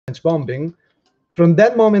bombing. From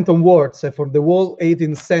that moment onwards, for the whole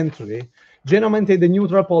 18th century, Genoa maintained a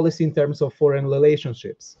neutral policy in terms of foreign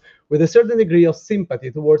relationships, with a certain degree of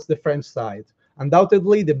sympathy towards the French side,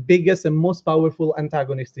 undoubtedly the biggest and most powerful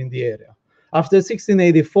antagonist in the area. After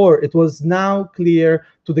 1684, it was now clear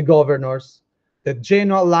to the governors that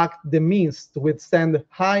Genoa lacked the means to withstand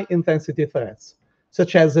high-intensity threats,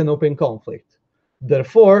 such as an open conflict.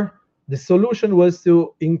 Therefore, the solution was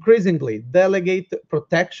to increasingly delegate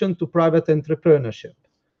protection to private entrepreneurship,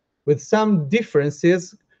 with some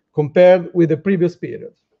differences compared with the previous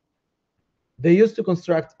period. The use to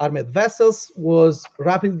construct armed vessels was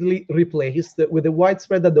rapidly replaced with the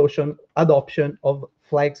widespread adoption of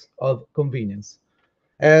flags of convenience.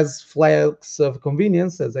 As flags of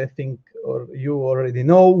convenience, as I think or you already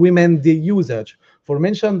know, we meant the usage for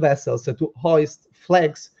mentioned vessels to hoist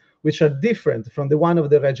flags which are different from the one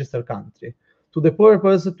of the registered country, to the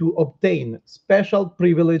purpose to obtain special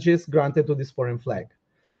privileges granted to this foreign flag.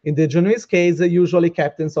 In the Genoese case, usually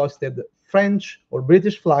captains hoisted French or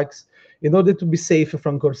British flags in order to be safe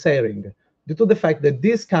from corsairing, due to the fact that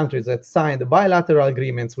these countries had signed bilateral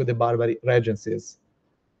agreements with the Barbary regencies.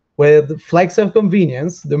 With flags of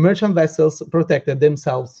convenience, the merchant vessels protected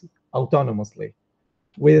themselves autonomously,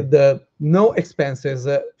 with no expenses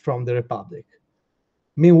from the Republic.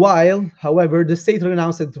 Meanwhile, however, the state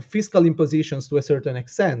renounced to fiscal impositions to a certain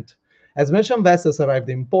extent, as merchant vessels arrived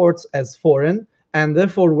in ports as foreign and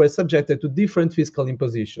therefore were subjected to different fiscal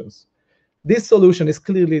impositions. This solution is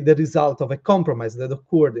clearly the result of a compromise that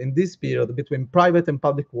occurred in this period between private and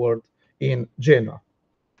public world in Genoa.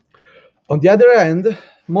 On the other hand,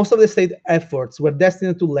 most of the state efforts were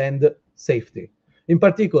destined to lend safety. In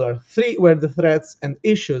particular, three were the threats and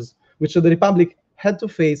issues which the Republic had to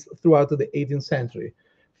face throughout the 18th century.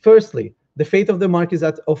 Firstly, the fate of the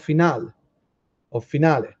Marquisate of Finale,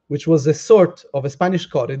 which was a sort of a Spanish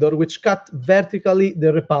corridor which cut vertically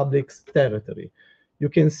the Republic's territory. You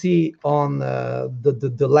can see on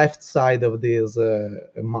the left side of this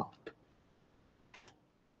map.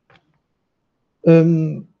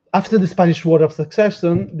 After the Spanish War of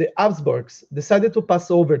Succession, the Habsburgs decided to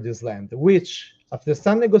pass over this land, which, after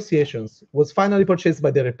some negotiations, was finally purchased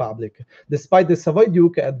by the Republic, despite the Savoy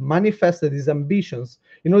Duke had manifested his ambitions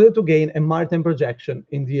in order to gain a maritime projection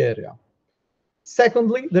in the area.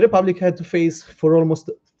 Secondly, the Republic had to face for almost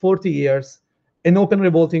 40 years an open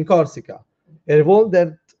revolt in Corsica, a revolt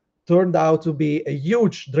that turned out to be a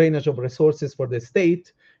huge drainage of resources for the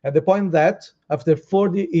state, at the point that, after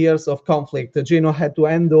 40 years of conflict, Genoa had to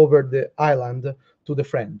hand over the island to the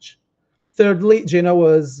French. Thirdly, Genoa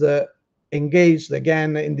was engaged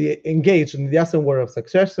in the Austrian War of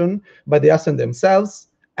Succession by the Austrians themselves,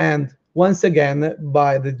 and once again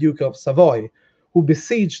by the Duke of Savoy, who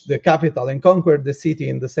besieged the capital and conquered the city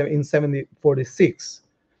in 1746.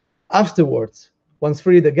 Afterwards, once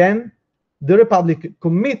freed again, the Republic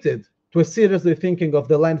committed to a seriously thinking of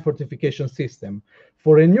the land fortification system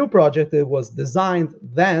for a new project that was designed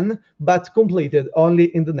then, but completed only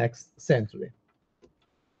in the next century.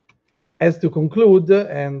 As to conclude,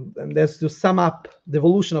 and as to sum up the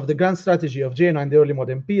evolution of the grand strategy of Genoa in the early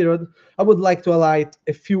modern period, I would like to highlight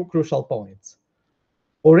a few crucial points.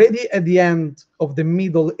 Already at the end of the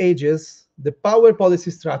Middle Ages, the power policy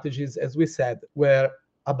strategies, as we said, were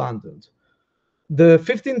abandoned. The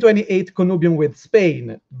 1528 connubium with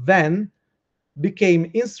Spain then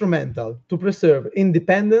became instrumental to preserve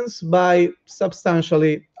independence by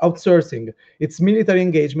substantially outsourcing its military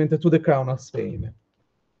engagement to the Crown of Spain.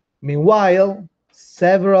 Meanwhile,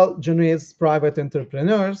 several Genoese private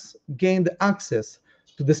entrepreneurs gained access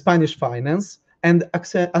to the Spanish finance and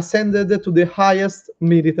ascended to the highest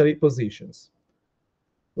military positions.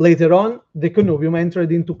 Later on, the connubium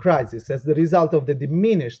entered into crisis as the result of the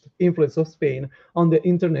diminished influence of Spain on the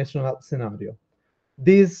international scenario.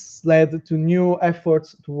 This led to new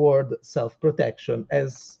efforts toward self-protection,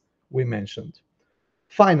 as we mentioned.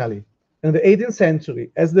 Finally, in the 18th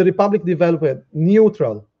century, as the Republic developed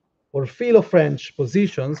neutral or Philo-French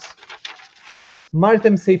positions,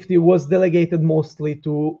 maritime safety was delegated mostly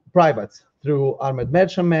to privates through armed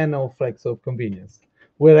merchantmen or flags of convenience,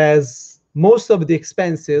 whereas most of the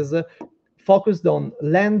expenses focused on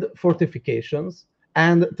land fortifications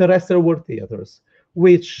and terrestrial war theaters,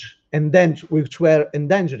 which were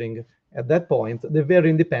endangering, at that point, the very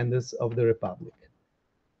independence of the Republic.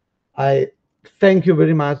 I thank you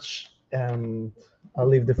very much, and I'll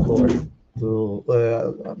leave the floor to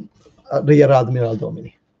Rear Admiral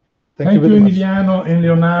Domini. Thank you, Emiliano and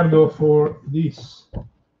Leonardo, for this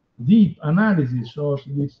deep analysis of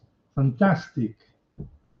this fantastic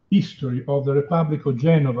history of the Republic of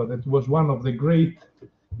Genova, that was one of the great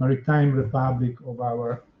maritime republic of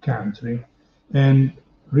our country and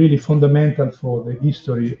really fundamental for the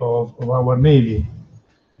history of our Navy.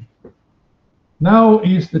 Now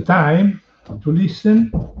is the time to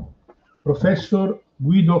listen Professor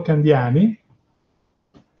Guido Candiani,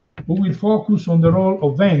 who will focus on the role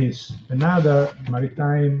of Venice, another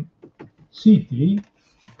maritime city,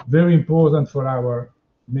 very important for our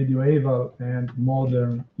medieval and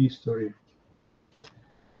modern history.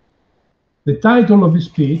 The title of his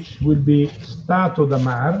speech will be Stato da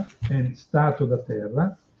Mar and Stato da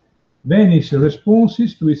Terra, Venice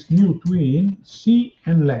responses to its new twin, sea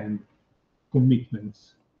and land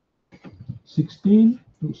commitments, 16th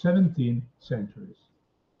to 17th centuries.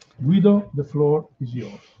 Guido, the floor is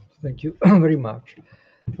yours. Thank you very much.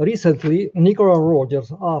 Recently, Nicola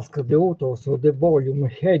Rogers asked the authors of the volume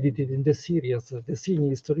edited in the series The Sea in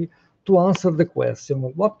History to answer the question,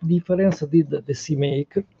 what difference did the sea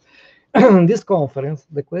make? In this conference,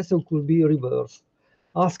 the question could be reversed,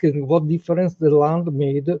 asking what difference the land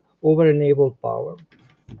made over a naval power.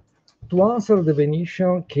 To answer the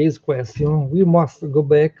Venetian case question, we must go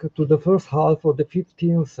back to the first half of the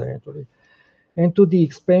 15th century and to the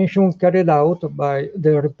expansion carried out by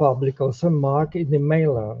the Republic of St. Mark in the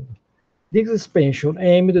mainland. This expansion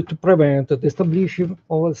aimed to prevent the establishment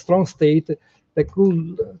of a strong state that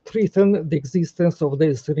could threaten the existence of the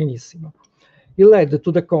Serenissima. It led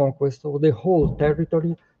to the conquest of the whole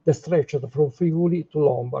territory that stretched from Friuli to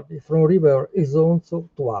Lombardy, from River Isonzo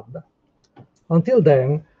to Adda. Until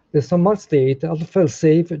then, the St. Mark state had felt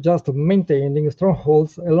safe just maintaining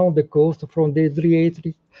strongholds along the coast from the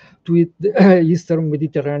Adriatic to the eastern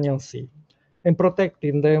Mediterranean Sea and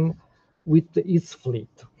protecting them with its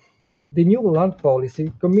fleet. The new land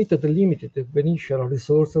policy committed limited Venetian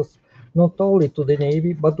resources not only to the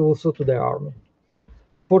navy but also to the army.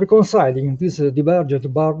 For reconciling these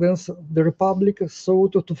divergent burdens, the Republic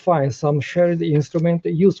sought to find some shared instrument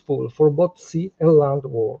useful for both sea and land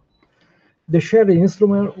war. The shared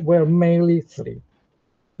instruments were mainly three.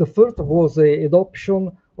 The first was the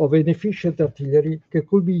adoption of an efficient artillery that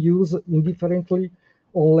could be used indifferently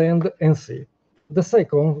on land and sea. The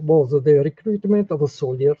second was the recruitment of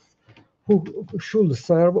soldiers who should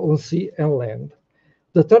serve on sea and land.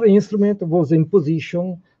 The third instrument was the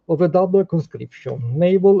imposition of a double conscription,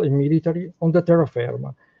 naval and military, on the terra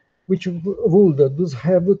firma, which would thus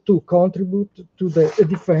have to contribute to the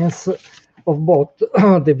defense of both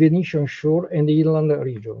the Venetian shore and the inland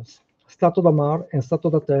regions, Stato da Mar and Stato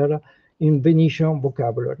da Terra in Venetian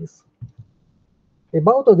vocabularies.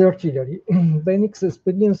 About the artillery, Venice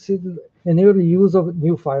experienced an early use of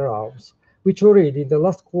new firearms, which already in the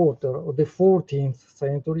last quarter of the 14th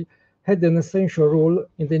century had an essential role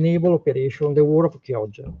in the naval operation, the War of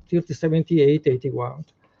Chioggia, 1378-81.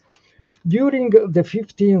 During the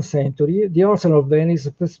 15th century, the arsenal of Venice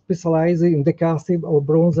specialized in the casting of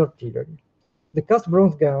bronze artillery. The cast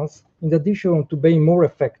bronze guns, in addition to being more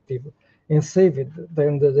effective and safer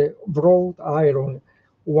than the wrought iron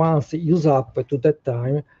ones used up to that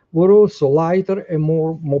time, were also lighter and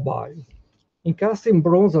more mobile. In casting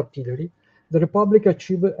bronze artillery, the Republic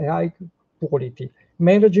achieved a high quality,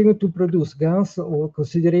 managing to produce guns of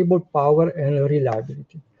considerable power and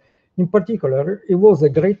reliability. In particular, it was the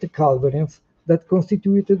great culverins that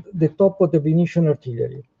constituted the top of the Venetian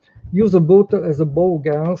artillery, used both as bow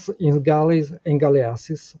guns in galleys and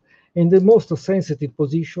galleasses, in the most sensitive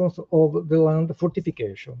positions of the land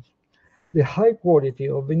fortifications. The high quality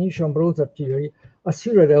of Venetian bronze artillery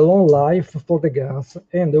assured a long life for the guns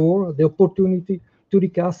and/or the opportunity to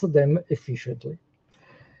recast them efficiently.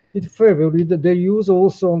 It favored their use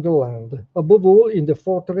also on the land, above all in the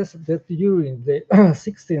fortress that during the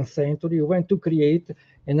 16th century went to create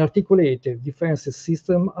an articulated defense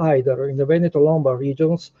system either in the Veneto-Lombard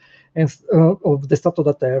regions and, of the Stato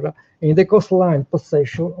da Terra and in the coastline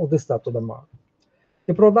possession of the Stato da Mar.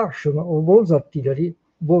 The production of bronze artillery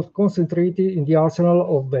was concentrated in the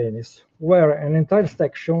arsenal of Venice, where an entire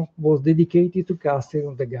section was dedicated to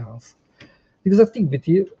casting the guns. This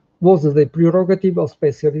activity was the prerogative of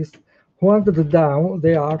specialists who handed down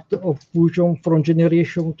the art of fusion from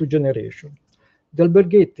generation to generation. The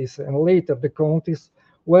Alberghettis and later the Contis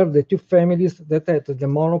were the two families that had the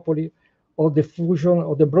monopoly of the fusion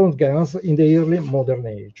of the bronze guns in the early modern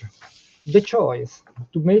age. The choice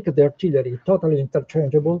to make the artillery totally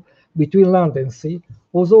interchangeable between land and sea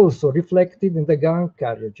was also reflected in the gun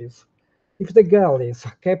carriages. If the galleys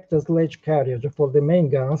kept a sledge carriage for the main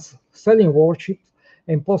guns, sailing warships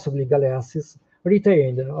and possibly galleasses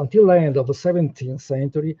retained until the end of the 17th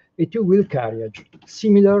century a two-wheel carriage,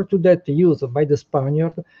 similar to that used by the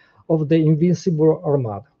Spaniards of the Invincible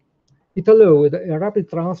Armada. It allowed a rapid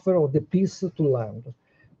transfer of the piece to land.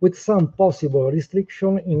 with some possible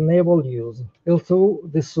restriction in naval use, although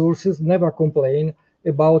the sources never complain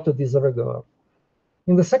about this regard.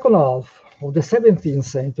 In the second half of the 17th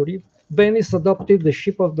century, Venice adopted the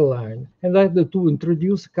ship of the line and had to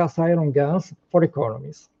introduce cast iron guns for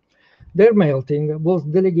economies. Their melting was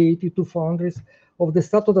delegated to foundries of the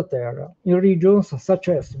Stato da Terra in regions such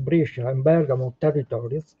as Brescia and Bergamo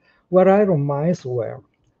territories where iron mines were,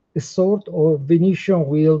 a sort of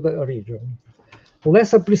Venetian-wheeled region.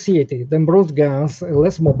 Less appreciated than bronze guns and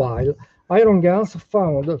less mobile, iron guns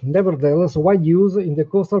found nevertheless wide use in the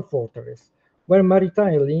coastal fortress, where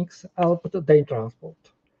maritime links helped their transport.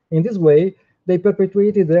 In this way, they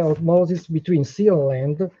perpetuated the osmosis between sea and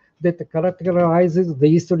land that characterizes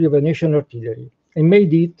the history of Venetian artillery and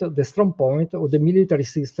made it the strong point of the military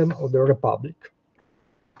system of the Republic.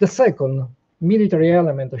 The second military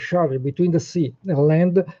element shared between the sea and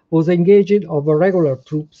land was engaging of regular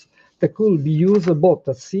troops that could be used both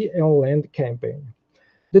at sea and on land campaign.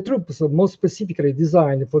 The troops most specifically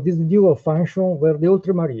designed for this dual function were the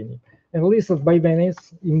Ultramarini, enlisted by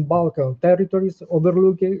Venice in Balkan territories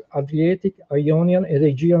overlooking Adriatic, Ionian, and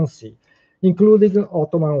Aegean Sea, including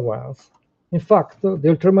Ottoman ones. In fact, the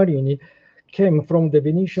Ultramarini came from the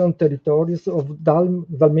Venetian territories of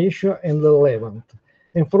Dalmatia and the Levant,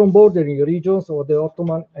 and from bordering regions of the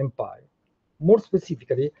Ottoman Empire. More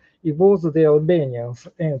specifically, it was the Albanians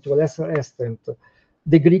and, to a lesser extent,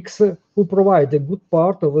 the Greeks who provide a good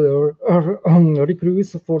part of the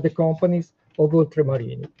recruits for the companies of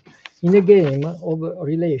Ultramarini, in a game of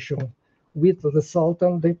relation with the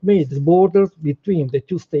Sultan that made the borders between the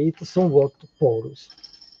two states somewhat porous.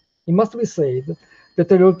 It must be said that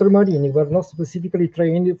the Ultramarini were not specifically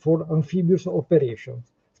trained for amphibious operations,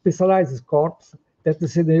 specialized corps that the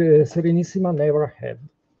Serenissima never had.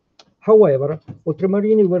 However,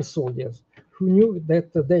 Ultramarini were soldiers who knew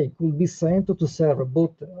that they could be sent to serve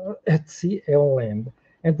both at sea and on land,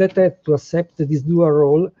 and that had to accept this dual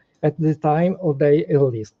role at the time of their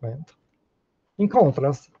enlistment. In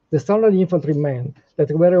contrast, the standard infantrymen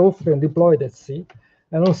that were often deployed at sea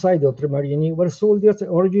alongside the Ultramarini were soldiers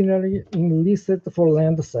originally enlisted for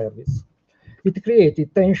land service. It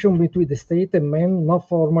created tension between the state and men not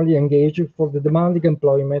formally engaged for the demanding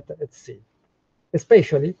employment at sea.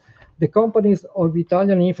 Especially, the companies of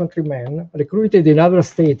Italian infantrymen recruited in other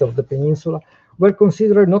states of the peninsula were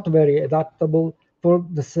considered not very adaptable for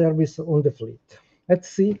the service on the fleet. At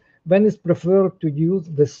sea, Venice preferred to use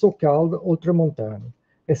the so-called Ultramontani,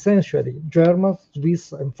 essentially German,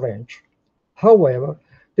 Swiss, and French. However,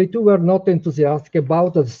 they too were not enthusiastic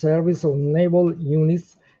about the service of naval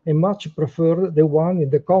units and much preferred the one in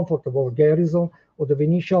the comfortable garrison of the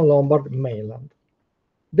Venetian Lombard mainland.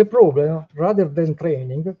 The problem, rather than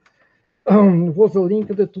training, was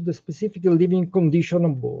linked to the specific living condition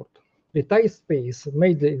on board. The tight space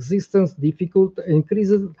made the existence difficult and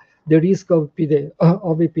increased the risk of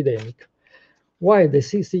epidemic, while the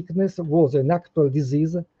seasickness was an actual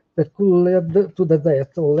disease that could lead to the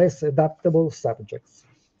death of less adaptable subjects.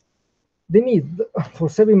 The need for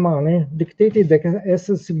saving money dictated the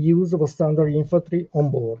excessive use of standard infantry on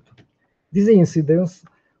board. This incidence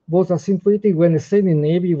was accentuated when a sailing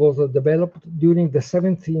navy was developed during the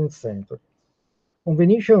 17th century. On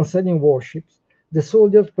Venetian sailing warships, the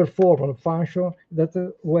soldiers performed functions that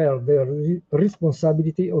were the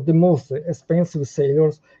responsibility of the most expensive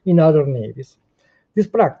sailors in other navies. This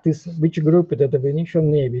practice, which grouped the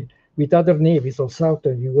Venetian Navy with other navies of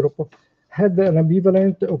Southern Europe, had an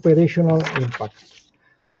ambivalent operational impact.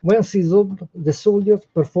 When seasoned, the soldiers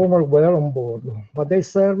performed well on board, but their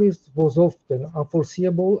service was often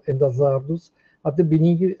unforeseeable and hazardous at the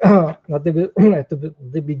beginning,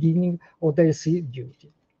 the beginning of their sea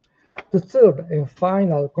duty. The third and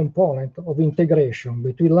final component of integration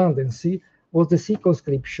between land and sea was the sea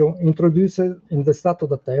conscription introduced in the Stato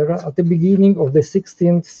da Terra at the beginning of the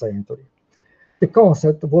 16th century. The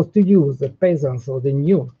concept was to use the peasants of the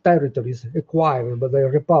new territories acquired by the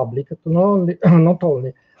Republic to not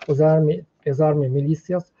only as army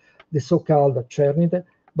militias, the so-called cernite,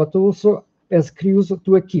 but also as crews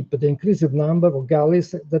to equip the increased number of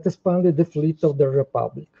galleys that expanded the fleet of the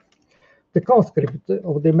Republic. The conscript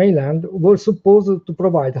of the mainland were supposed to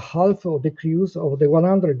provide half of the crews of the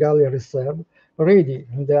 100 galley reserve ready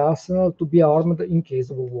in the arsenal to be armed in case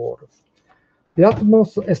of war. The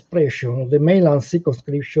utmost expression of the mainland sea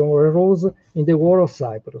conscription arose in the War of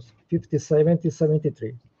Cyprus,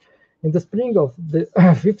 1570-73. In the spring of the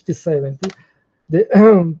 1570,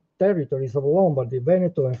 the territories of Lombardy,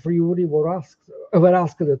 Veneto, and Friuli were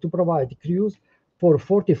asked to provide crews for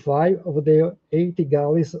 45 of the 80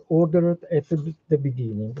 galleys ordered at the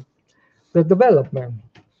beginning. The development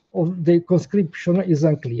of the conscription is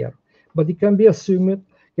unclear, but it can be assumed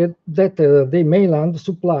that the mainland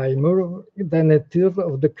supplied more than a third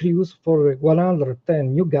of the crews for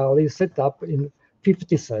 110 new galleys set up in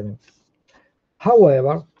 57.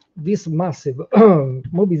 However, this massive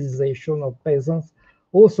mobilization of peasants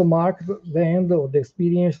also marked the end of the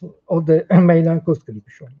experience of the mainland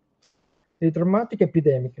conscription. The dramatic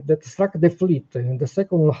epidemic that struck the fleet in the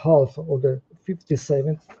second half of the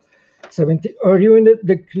 70 ruined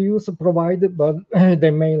the crews provided by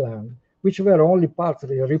the mainland, which were only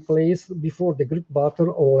partly replaced before the Great Battle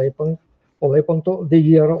of Lepanto the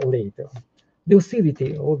year later. The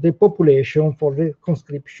hostility of the population for the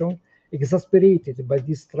conscription, exasperated by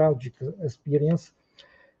this tragic experience,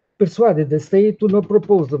 persuaded the state to not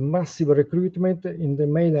propose massive recruitment in the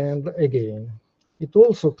mainland again. It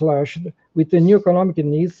also clashed with the new economic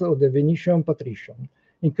needs of the Venetian patrician,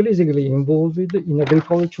 increasingly involved in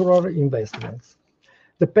agricultural investments.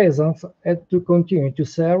 The peasants had to continue to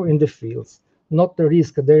serve in the fields, not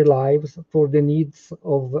risk their lives for the needs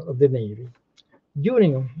of the navy.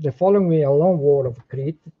 During the following long war of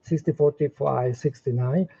Crete,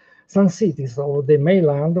 1645-69, some cities of the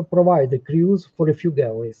mainland provided crews for a few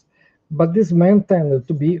galleys, but these men tended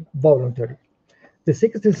to be voluntary. The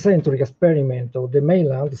 16th century experiment of the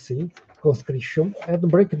mainland sea conscription had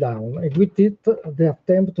breakdown, and with it the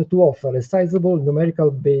attempt to offer a sizable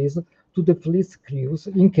numerical base to the fleet's crews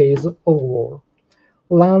in case of war.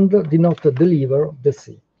 Land did not deliver the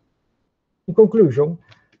sea. In conclusion,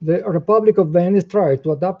 the Republic of Venice tried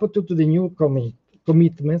to adapt to the new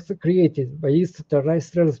commitments created by its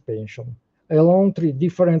terrestrial expansion along three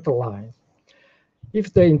different lines.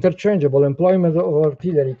 If the interchangeable employment of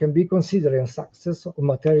artillery can be considered a success on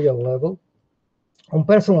material level, on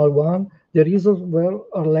personal one, the results were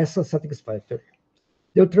less satisfactory.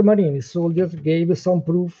 The ultramarine soldiers gave some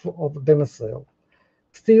proof of themselves.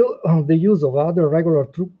 Still, the use of other regular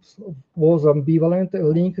troops was ambivalent and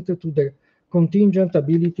linked to the contingent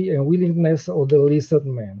ability and willingness of the enlisted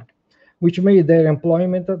men, which made their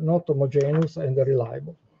employment not homogeneous and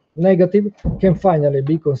reliable. Negative can finally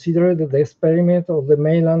be considered the experiment of the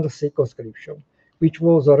mainland sea conscription, which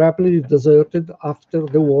was rapidly deserted after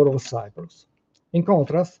the War of Cyprus. In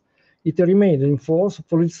contrast, it remained in force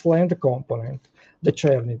for its land component, the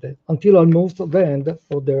Cernite, until almost the end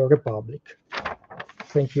of the Republic.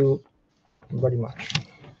 Thank you very much.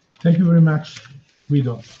 Thank you very much,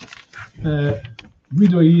 Guido.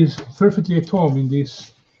 Guido is perfectly at home in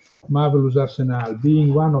this marvelous arsenal,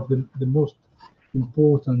 being one of the most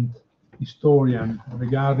important historian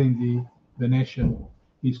regarding the Venetian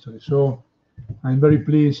history. So I'm very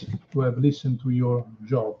pleased to have listened to your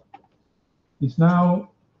job. It's now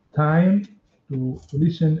time to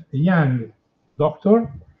listen a young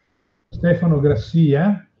doctor, Stefano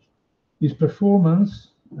Grassia. His performance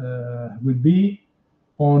will be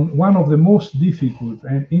on one of the most difficult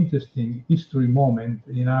and interesting history moments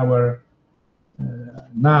in our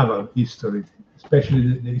naval history,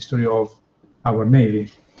 especially the history of our Navy.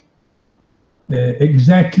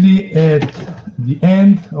 Exactly at the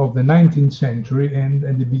end of the 19th century and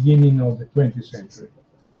at the beginning of the 20th century.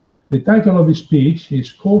 The title of his speech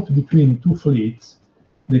is Caught Between Two Fleets,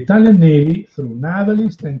 the Italian Navy through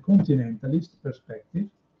Navalist and Continentalist Perspective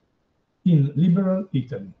in Liberal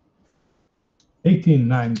Italy,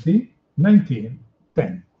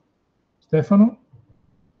 1890-1910. Stefano,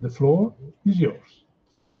 the floor is yours.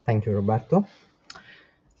 Thank you, Roberto.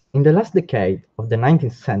 In the last decade of the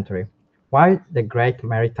 19th century, while the great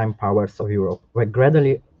maritime powers of Europe were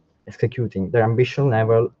gradually executing their ambitious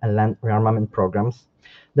naval and land rearmament programs,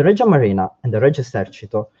 the Regia Marina and the Regio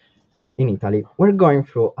Esercito in Italy were going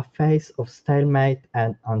through a phase of stalemate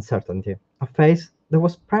and uncertainty, a phase that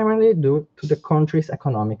was primarily due to the country's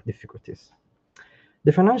economic difficulties.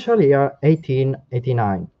 The financial year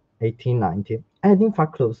 1889-1890 had in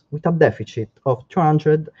fact closed with a deficit of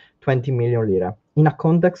 220 million lire in a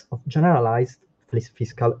context of generalized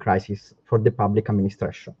fiscal crisis for the public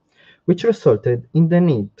administration, which resulted in the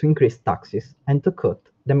need to increase taxes and to cut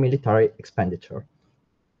the military expenditure.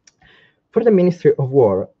 For the Ministry of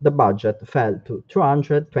War, the budget fell to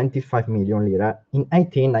 225 million lire in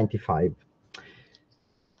 1895,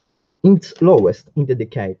 its lowest in the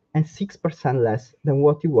decade and 6% less than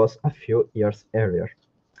what it was a few years earlier.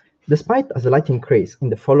 Despite a slight increase in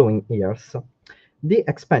the following years, the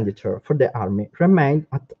expenditure for the army remained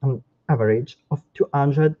at an average of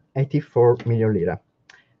 284 million lire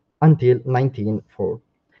until 1904,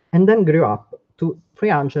 and then grew up to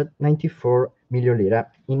 394 million lire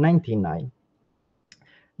in 1909.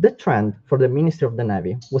 The trend for the Ministry of the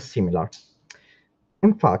Navy was similar.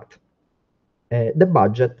 In fact, the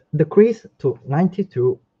budget decreased to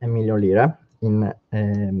 92 million lire in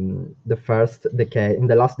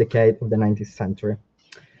the last decade of the 19th century,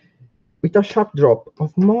 with a sharp drop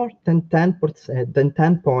of more than 10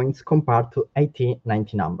 points compared to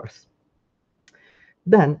 1890 numbers.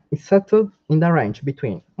 Then it settled in the range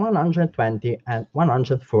between 120 and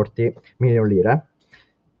 140 million lire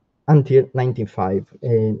until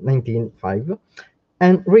 1905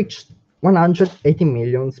 and reached 180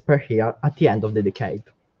 millions per year at the end of the decade.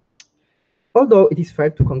 Although it is fair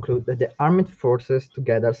to conclude that the armed forces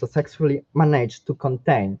together successfully managed to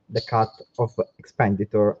contain the cut of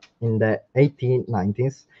expenditure in the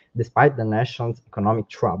 1890s, despite the nation's economic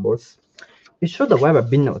troubles, it should, however,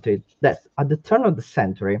 be noted that at the turn of the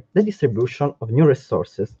century, the distribution of new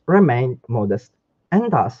resources remained modest,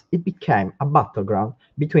 and thus it became a battleground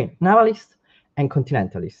between navalists and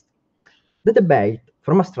continentalists. The debate,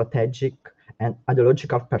 from a strategic and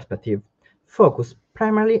ideological perspective, focused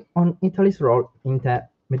primarily on Italy's role in the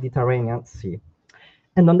Mediterranean Sea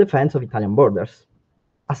and on defense of Italian borders.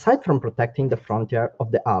 Aside from protecting the frontier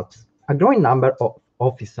of the Alps, a growing number of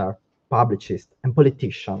officers, publicists, and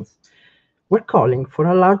politicians were calling for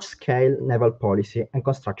a large-scale naval policy and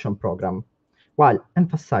construction program, while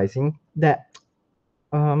emphasizing the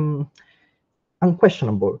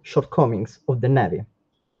unquestionable shortcomings of the Navy,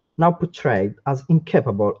 now portrayed as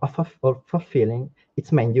incapable of fulfilling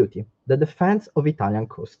its main duty, the defense of Italian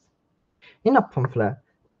coasts. In a pamphlet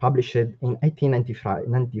published in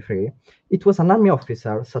 1893, it was an army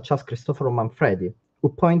officer such as Cristoforo Manfredi who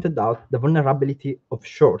pointed out the vulnerability of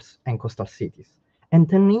shores and coastal cities and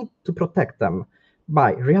the need to protect them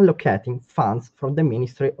by reallocating funds from the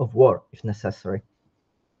Ministry of War if necessary.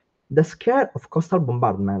 The scare of coastal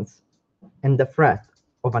bombardments and the threat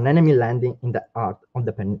of an enemy landing in the heart of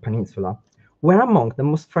the peninsula were among the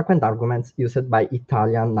most frequent arguments used by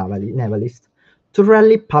Italian navalists to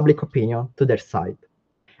rally public opinion to their side,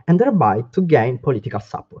 and thereby to gain political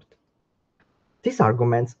support. These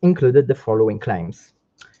arguments included the following claims.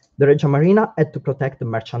 The Regia Marina had to protect the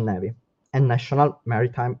merchant navy and national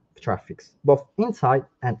maritime traffics, both inside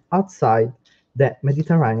and outside the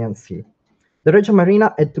Mediterranean Sea. The Regia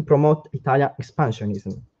Marina had to promote Italian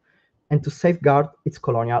expansionism and to safeguard its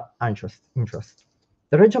colonial interests.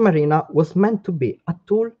 The Regia Marina was meant to be a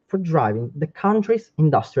tool for driving the country's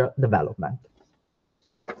industrial development.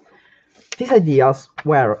 These ideas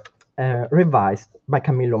were revised by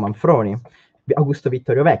Camillo Manfroni, Augusto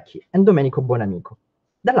Vittorio Vecchi, and Domenico Buonamico.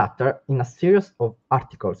 The latter, in a series of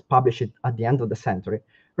articles published at the end of the century,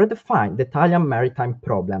 redefined the Italian maritime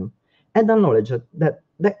problem and acknowledged that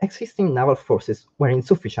the existing naval forces were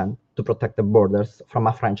insufficient to protect the borders from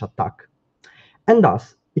a French attack. And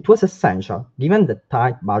thus, it was essential, given the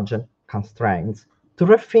tight budget constraints, to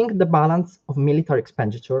rethink the balance of military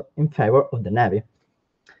expenditure in favor of the Navy.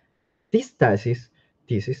 This thesis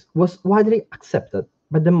was widely accepted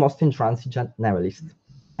by the most intransigent navalists,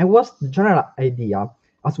 and was the general idea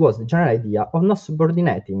of not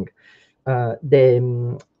subordinating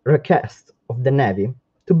the request of the Navy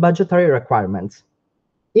to budgetary requirements,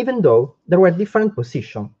 even though there were different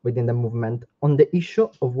positions within the movement on the issue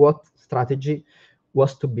of what strategy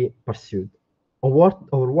was to be pursued,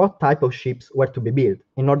 or what type of ships were to be built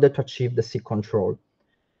in order to achieve the sea control,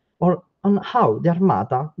 or on how the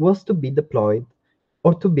Armata was to be deployed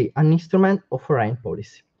or to be an instrument of foreign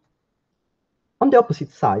policy. On the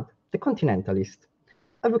opposite side, the Continentalists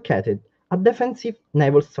advocated a defensive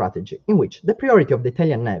naval strategy in which the priority of the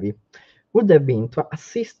Italian Navy would have been to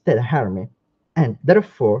assist the army, and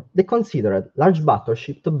therefore they considered large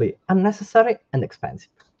battleships to be unnecessary and expensive.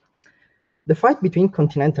 The fight between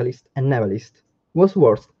Continentalists and Navalists was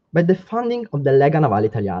worsened by the founding of the Lega Navale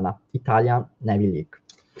Italiana, Italian Navy League,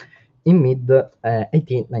 in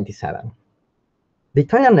mid-1897. The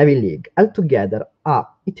Italian Navy League held together a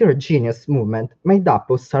heterogeneous movement made up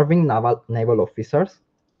of serving naval officers,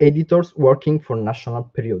 editors working for national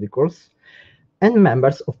periodicals, and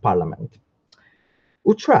members of parliament,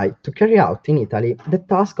 who tried to carry out in Italy the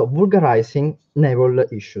task of vulgarizing naval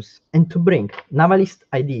issues and to bring navalist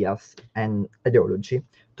ideas and ideology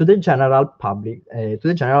to the general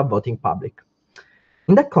voting public.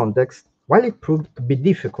 In that context, while it proved to be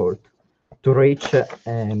difficult to reach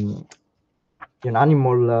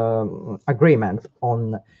unanimous agreement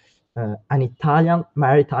on an Italian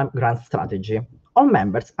maritime grand strategy, all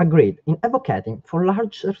members agreed in advocating for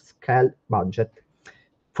larger scale budget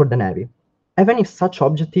for the Navy, even if such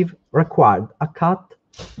objective required a cut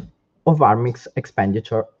of army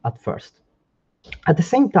expenditure at first. At the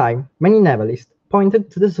same time, many navalists pointed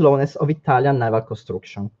to the slowness of Italian naval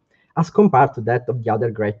construction, as compared to that of the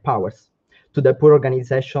other great powers, to the poor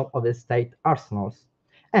organization of the state arsenals,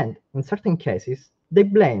 and, in certain cases, they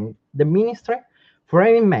blamed the ministry for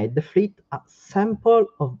having made the fleet a sample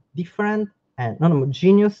of different and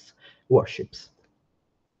non-homogeneous warships.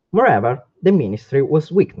 Moreover, the ministry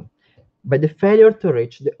was weakened by the failure to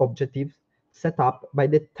reach the objectives set up by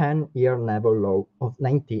the 10-year naval law of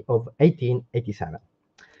 1887.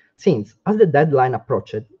 Since, as the deadline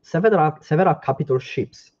approached, several capital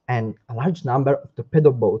ships and a large number of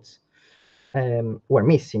torpedo boats were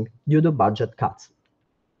missing due to budget cuts.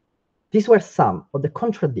 These were some of the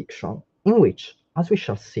contradictions in which, as we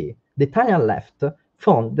shall see, the Italian left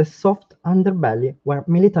found the soft underbelly where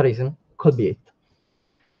militarism could be it.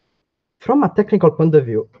 From a technical point of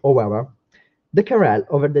view, however, the quarrel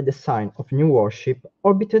over the design of new warship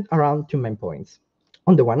orbited around two main points.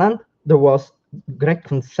 On the one hand, there was great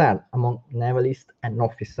concern among navalists and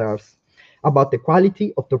officers about the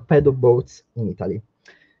quality of torpedo boats in Italy,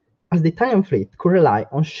 as the Italian fleet could rely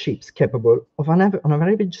on ships capable of an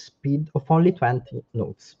average speed of only 20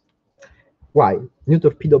 knots, while new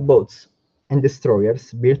torpedo boats and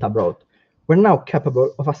destroyers built abroad were now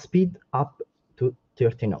capable of a speed up to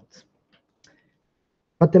 30 knots.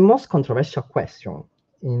 But the most controversial question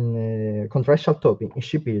controversial topic in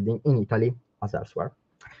shipbuilding in Italy, as elsewhere,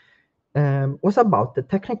 was about the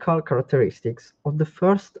technical characteristics of the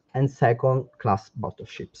first and second class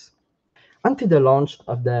battleships. Until the launch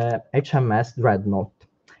of the HMS Dreadnought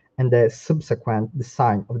and the subsequent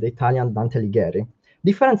design of the Italian Dante Alighieri,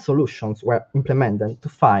 different solutions were implemented to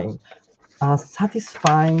find a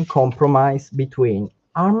satisfying compromise between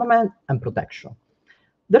armament and protection.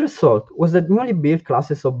 The result was that newly built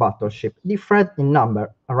classes of battleship differed in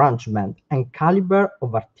number, arrangement, and caliber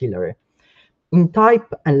of artillery, in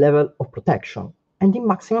type and level of protection, and in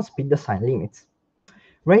maximum speed design limits,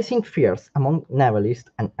 raising fears among navalists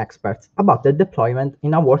and experts about the deployment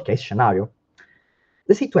in a worst-case scenario.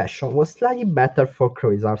 The situation was slightly better for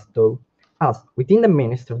cruisers, though, as within the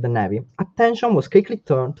Ministry of the Navy, attention was quickly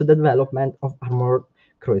turned to the development of armored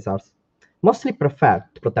cruisers, mostly preferred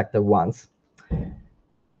to protected ones,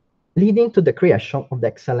 leading to the creation of the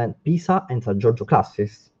excellent Pisa and San Giorgio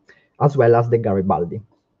classes, as well as the Garibaldi.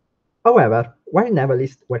 However, while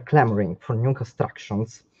navalists were clamoring for new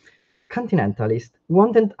constructions, Continentalists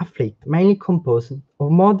wanted a fleet mainly composed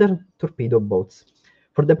of modern torpedo boats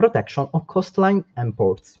for the protection of coastline and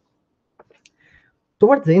ports.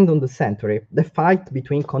 Towards the end of the century, the fight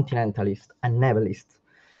between Continentalists and navalists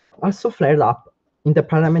also flared up in the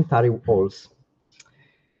parliamentary halls,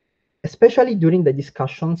 especially during the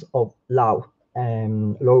discussions of laws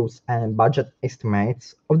and budget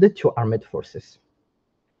estimates of the two armed forces.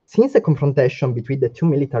 Since the confrontation between the two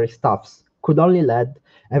military staffs could only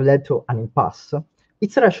have led to an impasse,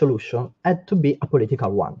 its resolution had to be a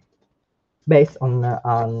political one, based on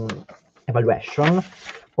an evaluation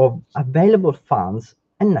of available funds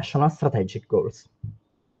and national strategic goals.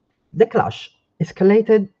 The clash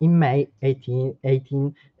escalated in May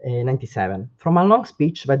 1897 from a long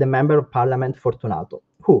speech by the Member of Parliament Fortunato,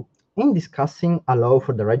 who, in discussing a law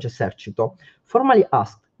for the Regio Esercito, formally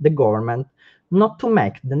asked the government not to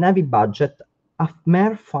make the Navy budget a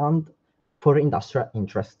mere fund for industrial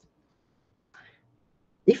interest.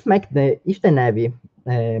 If Italy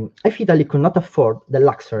could not afford the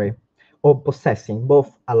luxury of possessing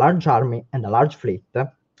both a large army and a large fleet,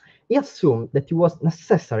 he assumed that it was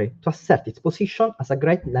necessary to assert its position as a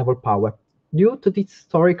great naval power due to its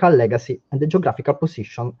historical legacy and the geographical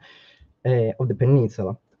position of the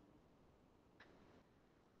peninsula.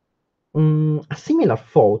 A similar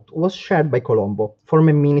thought was shared by Colombo,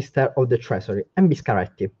 former Minister of the Treasury, and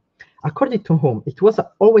Biscaretti, according to whom it was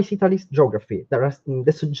always Italy's geography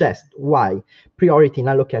that suggests why priority in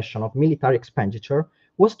allocation of military expenditure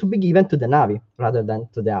was to be given to the Navy rather than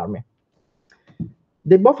to the Army.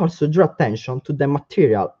 They both also drew attention to the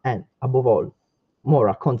material and, above all,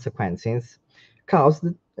 moral consequences caused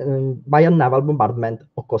by a naval bombardment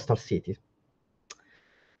of coastal cities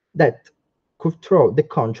that could throw the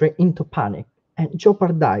country into panic and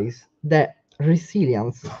jeopardize the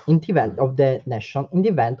resilience in the event of the nation in the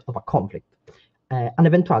event of a conflict, an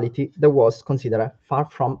eventuality that was considered far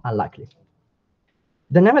from unlikely.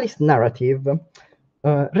 The navalist narrative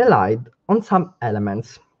relied on some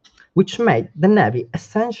elements which made the Navy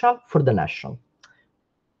essential for the nation,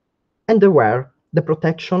 and they were the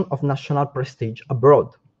protection of national prestige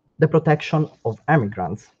abroad, the protection of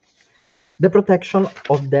immigrants, the protection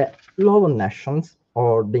of the law of nations,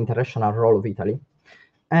 or the international role of Italy,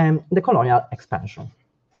 and the colonial expansion.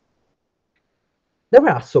 There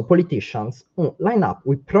were also politicians who line up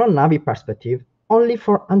with pro-Navy perspective only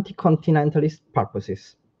for anti-continentalist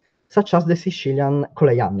purposes, such as the Sicilian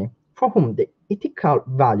Coleiani, for whom the ethical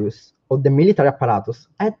values of the military apparatus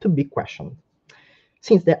had to be questioned.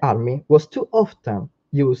 since the army was too often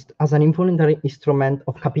used as an involuntary instrument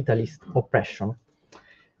of capitalist oppression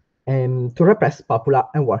to repress popular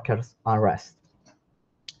and workers' unrest.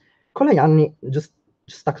 Colajanni's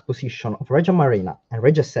juxtaposition of Regia Marina and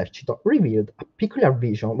Regia Esercito revealed a peculiar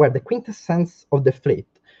vision where the quintessence of the fleet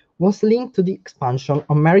was linked to the expansion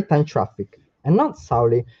of maritime traffic and not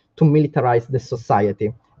solely to militarize the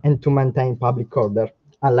society and to maintain public order,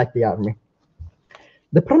 unlike the army.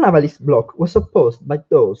 The pro-navalist bloc was opposed by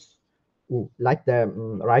those who, like the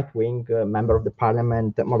right-wing member of the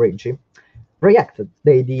parliament, Morigi, rejected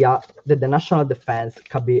the idea that the national defense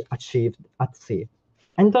could be achieved at sea,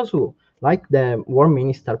 and those who, like the war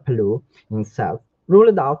minister Pelou himself,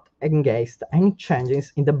 ruled out against any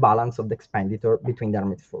changes in the balance of the expenditure between the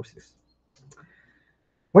armed forces.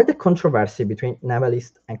 While the controversy between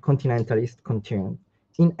navalists and continentalists continued,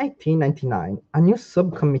 in 1899 a new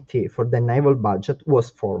subcommittee for the naval budget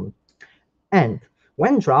was formed, and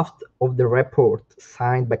when draft of the report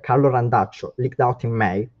signed by Carlo Randaccio leaked out in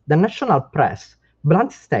May, the national press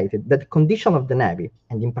bluntly stated that the condition of the Navy,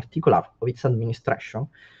 and in particular of its administration,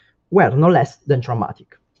 were no less than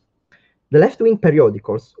dramatic. The left-wing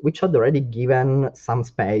periodicals, which had already given some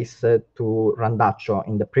space to Randaccio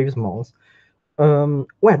in the previous months,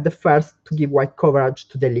 were the first to give wide coverage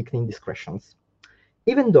to the leaked indiscretions,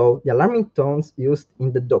 even though the alarming tones used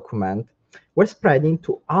in the document were spreading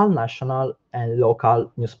to all national and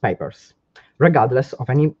local newspapers, regardless of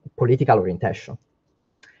any political orientation.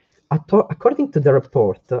 According to the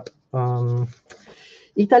report,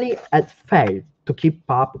 Italy had failed to keep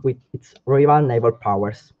up with its rival naval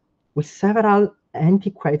powers, with several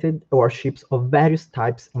antiquated warships of various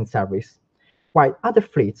types in service, while other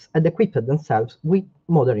fleets had equipped themselves with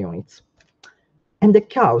modern units. And the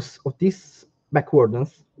cause of this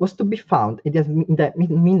backwardness was to be found in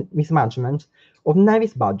the mismanagement of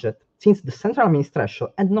Navy's budget, since the central administration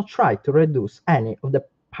had not tried to reduce any of the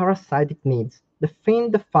parasitic needs within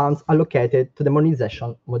the funds allocated to the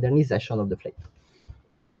modernization of the fleet.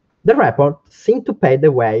 The report seemed to pave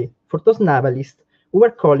the way for those navalists who were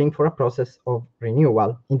calling for a process of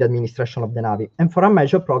renewal in the administration of the Navy and for a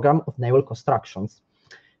major program of naval constructions.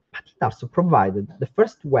 But it also provided the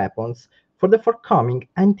first weapons for the forthcoming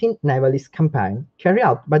anti-navalist campaign carried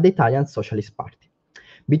out by the Italian Socialist Party.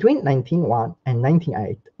 Between 1901 and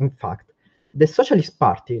 1908, in fact, the Socialist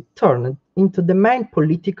Party turned into the main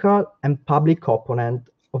political and public opponent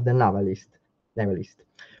of the navalist,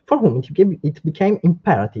 for whom it became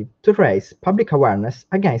imperative to raise public awareness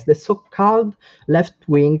against the so-called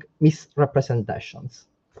left-wing misrepresentations.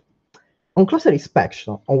 On closer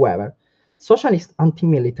inspection, however, socialist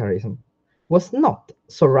anti-militarism was not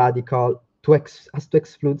so radical as to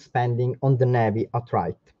exclude spending on the Navy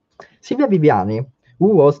outright. Silvia Viviani, who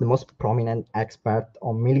was the most prominent expert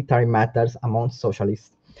on military matters among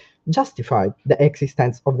socialists, justified the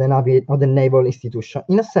existence of the naval institution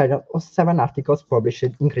in a series of 7 articles published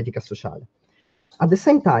in Critica Sociale. At the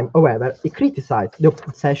same time, however, he criticized the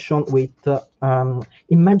obsession with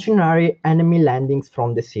imaginary enemy landings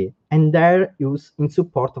from the sea and their use in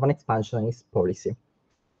support of an expansionist policy.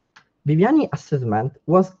 Viviani's assessment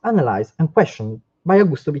was analyzed and questioned by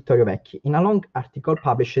Augusto Vittorio Vecchi in a long article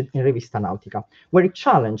published in Rivista Nautica, where he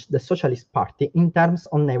challenged the Socialist Party in terms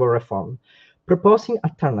of naval reform, proposing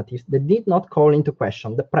alternatives that did not call into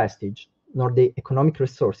question the prestige nor the economic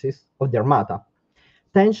resources of the Armata.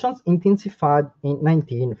 Tensions intensified in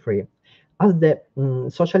 1903 as the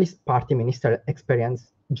Socialist Party ministerial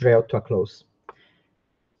experience drew to a close.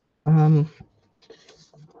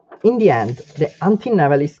 In the end, the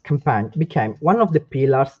anti-navalist campaign became one of the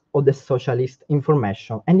pillars of the socialist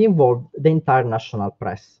information and involved the entire national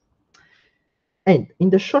press. And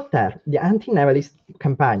in the short term, the anti-navalist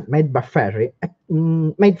campaign made Ferry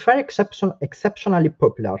exceptionally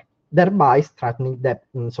popular, thereby strengthening the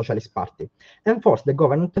Socialist Party, and forced the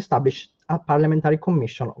government to establish a parliamentary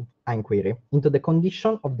commission of inquiry into the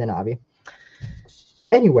condition of the Navy.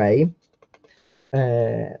 Anyway,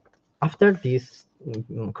 after this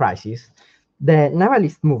crisis, the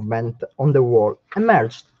navalist movement on the world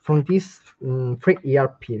emerged from this 3-year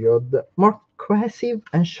period more cohesive,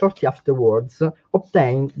 and shortly afterwards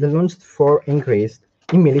obtained the longed-for increase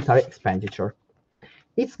in military expenditure.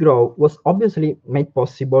 Its growth was obviously made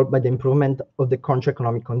possible by the improvement of the country's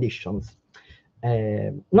economic conditions.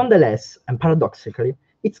 Nonetheless, and paradoxically,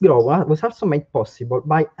 its growth was also made possible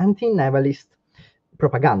by anti-navalist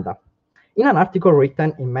propaganda. In an article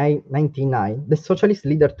written in May 1909, the socialist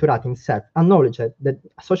leader Turati himself acknowledged that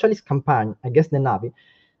a socialist campaign against the Navy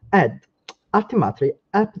had ultimately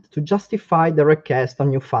helped to justify the request of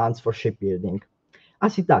new funds for shipbuilding,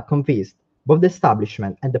 as it had convinced both the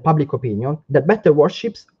establishment and the public opinion that better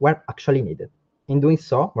warships were actually needed. In doing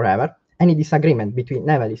so, moreover, any disagreement between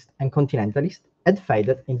navalists and continentalists had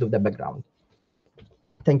faded into the background.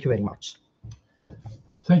 Thank you very much.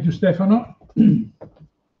 Thank you, Stefano. You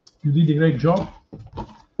did a great job.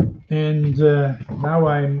 And now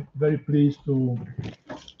I'm very pleased to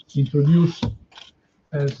introduce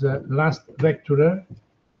as last lecturer,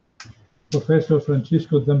 Professor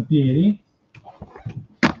Francesco Zampieri.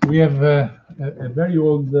 We have a very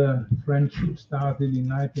old friendship started in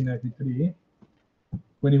 1993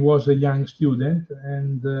 when he was a young student,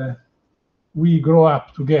 and we grow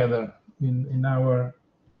up together in our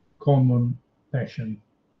common passion.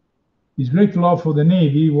 His great love for the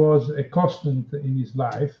Navy was a constant in his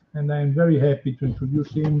life, and I'm very happy to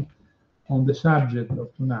introduce him on the subject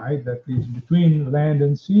of tonight, that is Between Land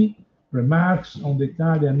and Sea, Remarks on the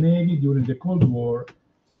Italian Navy during the Cold War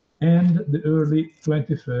and the early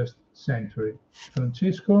 21st century.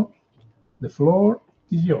 Francesco, the floor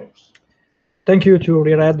is yours. Thank you to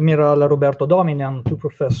Rear Admiral Roberto Domini and to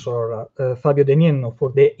Professor Fabio De Nino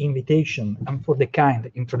for the invitation and for the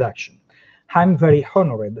kind introduction. I'm very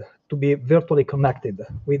honored to be virtually connected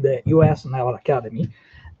with the US Naval Academy,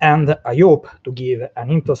 and I hope to give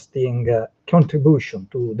an interesting contribution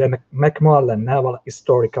to the Macmillan Naval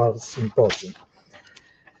Historical Symposium.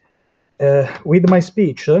 With my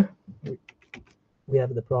speech, we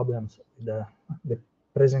have the problems with the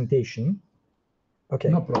presentation. Okay.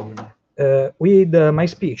 No problem. With my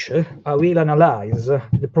speech, I will analyze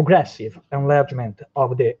the progressive enlargement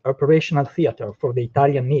of the operational theater for the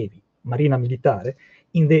Italian Navy, Marina Militare,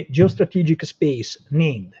 in the geostrategic space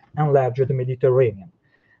named Enlarged Mediterranean.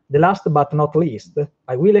 The last but not least,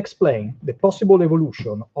 I will explain the possible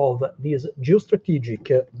evolution of this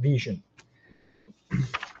geostrategic vision.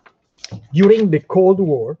 During the Cold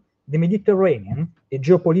War, the Mediterranean, a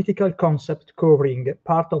geopolitical concept covering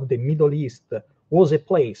part of the Middle East, was a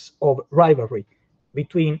place of rivalry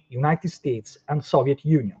between United States and Soviet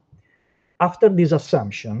Union. After this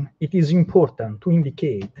assumption, it is important to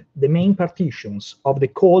indicate the main partitions of the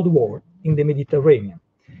Cold War in the Mediterranean.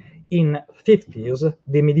 In the 50s,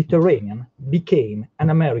 the Mediterranean became an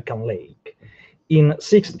American lake. In the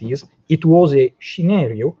 60s, it was a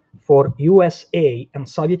scenario for USA and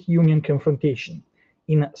Soviet Union confrontation.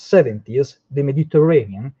 In the 70s, the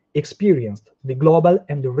Mediterranean experienced the global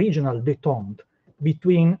and the regional détente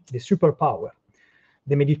between the superpower.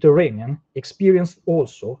 The Mediterranean experienced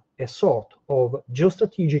also a sort of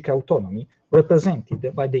geostrategic autonomy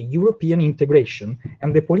represented by the European integration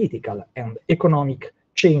and the political and economic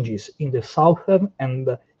changes in the southern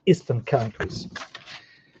and eastern countries.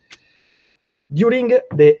 During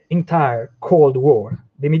the entire Cold War,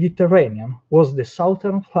 the Mediterranean was the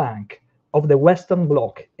southern flank of the Western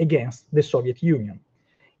Bloc against the Soviet Union.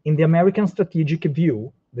 In the American strategic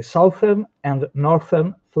view, the southern and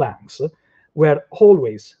northern flanks were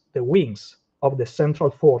always the wings of the central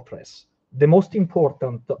fortress, the most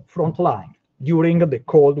important front line during the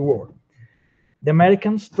Cold War. The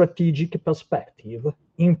American strategic perspective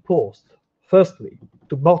imposed, firstly,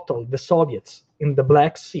 to bottle the Soviets in the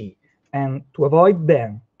Black Sea and to avoid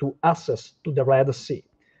them to access to the Red Sea.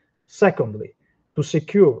 Secondly, to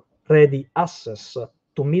secure ready access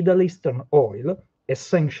to Middle Eastern oil,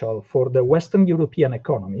 essential for the Western European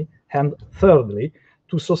economy, and thirdly,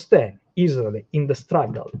 to sustain Israel in the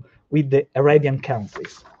struggle with the Arabian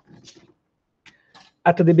countries.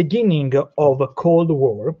 At the beginning of the Cold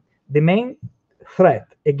War, the main threat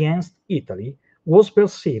against Italy was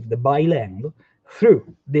perceived by land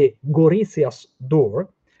through the Gorizzia's door.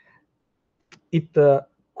 It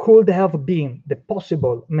could have been the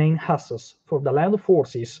possible main access for the land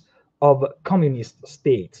forces of communist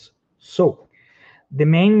states. So, the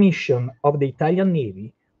main mission of the Italian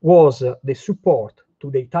Navy was the support to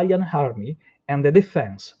the Italian army and the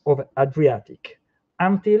defense of Adriatic.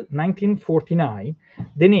 Until 1949,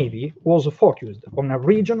 the Navy was focused on a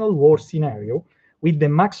regional war scenario with the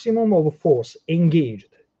maximum of force engaged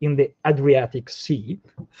in the Adriatic Sea,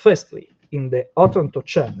 firstly in the Otranto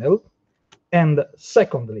Channel, and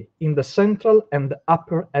secondly in the central and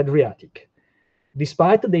upper Adriatic.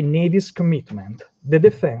 Despite the Navy's commitment, the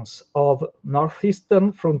defense of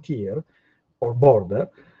northeastern frontier or border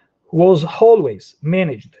was always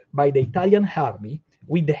managed by the Italian army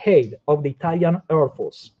with the aid of the Italian Air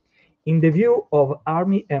Force. In the view of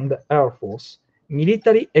Army and Air Force,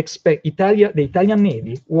 the Italian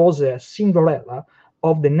Navy was a Cinderella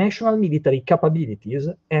of the national military capabilities,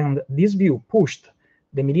 and this view pushed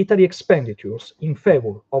the military expenditures in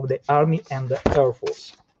favor of the Army and Air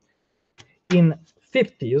Force. In the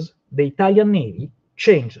 50s, the Italian Navy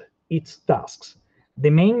changed its tasks. The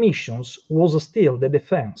main missions was still the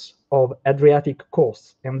defense of Adriatic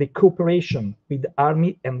coasts and the cooperation with the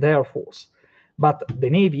Army and Air Force, but the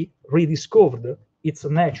Navy rediscovered its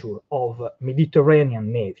nature of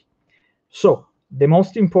Mediterranean Navy. So, the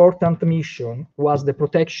most important mission was the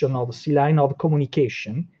protection of sea line of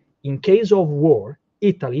communication. In case of war,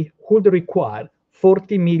 Italy would require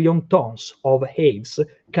 40 million tons of haves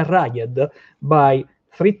carried by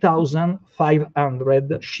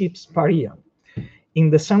 3,500 ships per year. In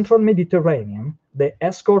the central Mediterranean, the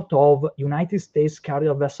escort of United States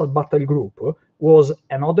carrier vessel battle group was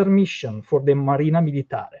another mission for the Marina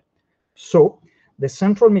Militare. So, the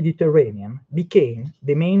central Mediterranean became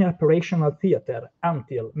the main operational theater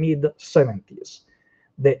until mid-70s.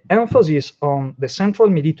 The emphasis on the central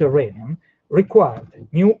Mediterranean required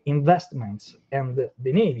new investments, and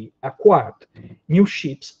the Navy acquired new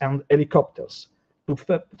ships and helicopters.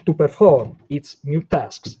 To perform its new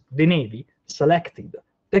tasks, the Navy selected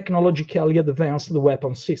technologically advanced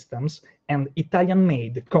weapon systems and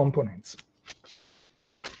Italian-made components.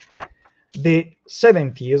 The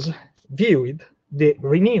 70s viewed the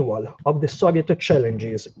renewal of the Soviet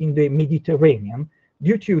challenges in the Mediterranean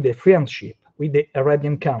due to the friendship with the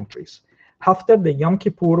Arabian countries. After the Yom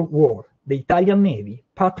Kippur War, the Italian Navy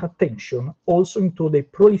paid attention also into the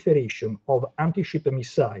proliferation of anti-ship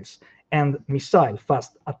missiles and missile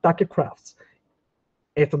fast attack crafts.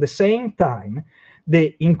 At the same time,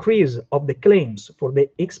 the increase of the claims for the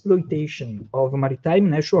exploitation of maritime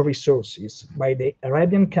natural resources by the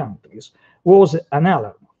Arabian countries was an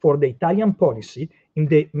alarm for the Italian policy in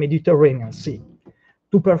the Mediterranean Sea.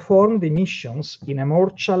 To perform the missions in a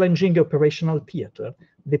more challenging operational theater,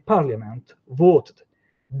 the Parliament voted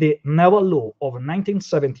the Naval Law of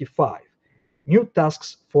 1975. New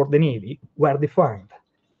tasks for the Navy were defined.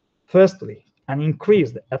 Firstly, an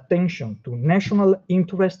increased attention to national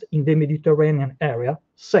interest in the Mediterranean area.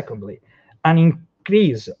 Secondly, an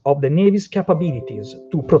increase of the Navy's capabilities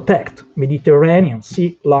to protect Mediterranean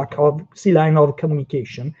sea line of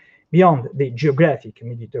communication beyond the geographic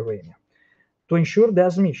Mediterranean. To ensure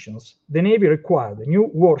these missions, the Navy required new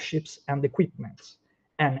warships and equipment,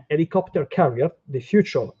 an helicopter carrier, the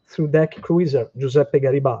future through-deck cruiser Giuseppe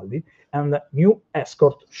Garibaldi, and new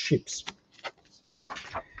escort ships.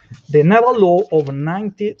 The Naval Law of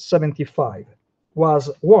 1975 was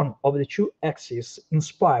one of the two axes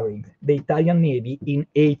inspiring the Italian Navy in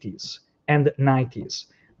 80s and 90s.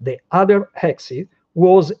 The other axis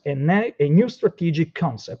was a new strategic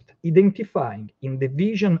concept identifying in the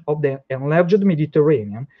vision of the enlarged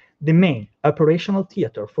Mediterranean the main operational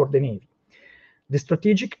theater for the Navy. The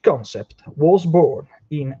strategic concept was born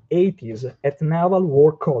in 80s at Naval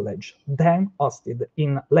War College, then hosted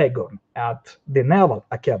in Leghorn at the Naval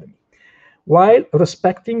Academy. While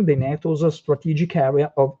respecting the NATO's strategic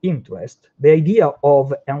area of interest, the idea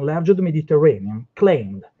of enlarged Mediterranean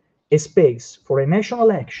claimed a space for a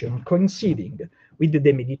national action coinciding with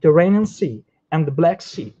the Mediterranean Sea and the Black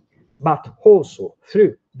Sea, but also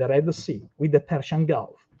through the Red Sea with the Persian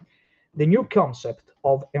Gulf. The new concept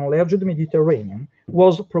of enlarged Mediterranean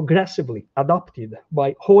was progressively adopted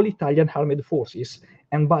by all Italian armed forces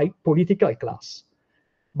and by political class.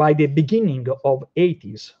 By the beginning of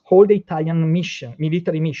 80s, all the Italian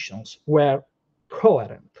military missions were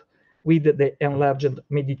coherent with the enlarged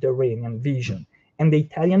Mediterranean vision, and the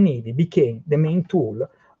Italian Navy became the main tool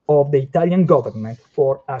of the Italian government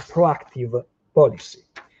for a proactive policy.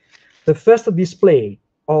 The first display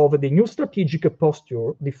of the new strategic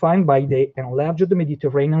posture defined by the enlarged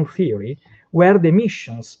Mediterranean theory were the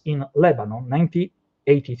missions in Lebanon,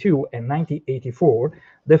 1982 and 1984,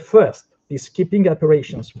 the first peacekeeping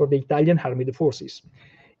operations for the Italian armed forces.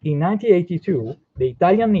 In 1982, the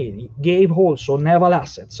Italian Navy gave also naval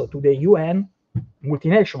assets to the UN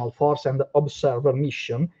multinational force and observer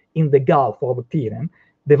mission in the Gulf of Tiran,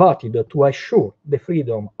 devoted to assure the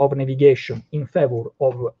freedom of navigation in favor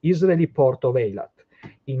of Israeli port of Eilat.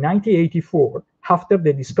 In 1984, after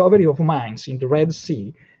the discovery of mines in the Red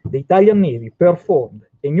Sea, the Italian Navy performed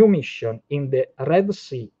a new mission in the Red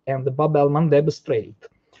Sea and the Bab el-Mandeb Strait.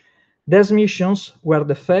 These missions were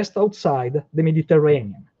the first outside the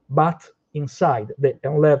Mediterranean, but inside the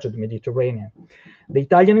enlarged Mediterranean. The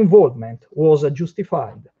Italian involvement was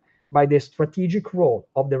justified by the strategic role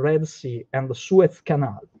of the Red Sea and the Suez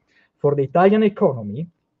Canal. For the Italian economy,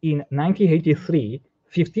 in 1983,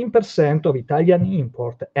 15% of Italian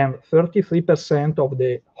import and 33% of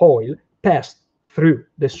the oil passed through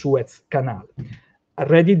the Suez Canal.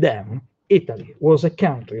 Already then, Italy was a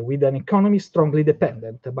country with an economy strongly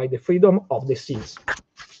dependent by the freedom of the seas.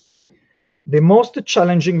 The most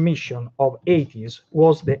challenging mission of 80s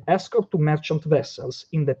was the escort to merchant vessels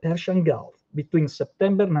in the Persian Gulf between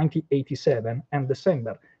September 1987 and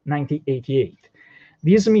December 1988.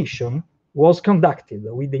 This mission was conducted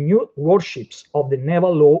with the new warships of the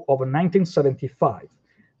naval law of 1975.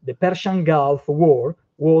 The Persian Gulf War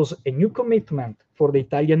was a new commitment for the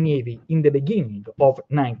Italian Navy in the beginning of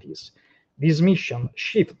the 90s. This mission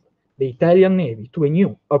shifted the Italian Navy to a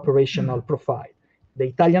new operational profile. The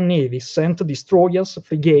Italian Navy sent destroyers,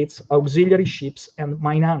 frigates, auxiliary ships, and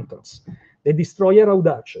mine hunters. The destroyer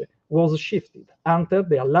Audace was shifted under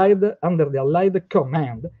the Allied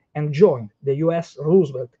command and joined the U.S.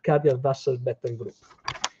 Roosevelt Carrier Vessel Battle Group.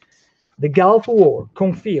 The Gulf War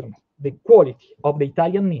confirmed the quality of the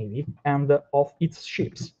Italian Navy and of its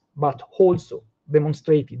ships, but also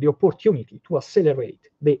demonstrated the opportunity to accelerate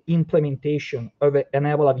the implementation of a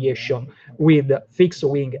naval aviation with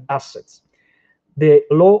fixed-wing assets. The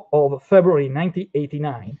law of February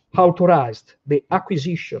 1989 authorized the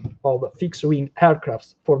acquisition of fixed-wing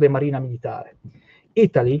aircraft for the Marina Militare.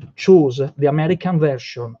 Italy chose the American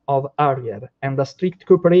version of Harrier and a strict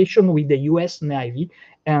cooperation with the US Navy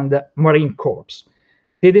and Marine Corps.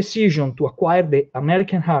 The decision to acquire the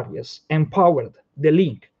American Harriers empowered the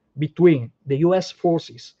link between the US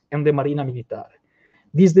forces and the Marina Militare.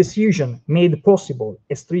 This decision made possible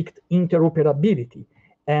a strict interoperability,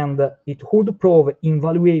 and it would prove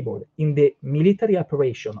invaluable in the military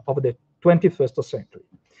operation of the 21st century.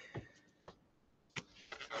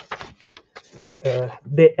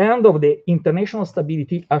 The end of the international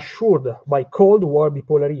stability assured by Cold War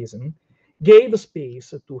bipolarism gave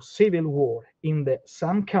space to civil war in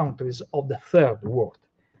some countries of the Third World.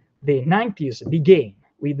 The 90s began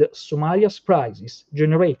with Somalia's crisis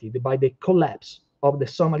generated by the collapse of the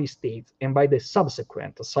Somali state and by the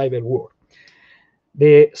subsequent civil war.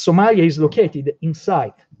 Somalia is located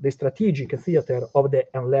inside the strategic theater of the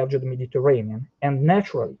enlarged Mediterranean, and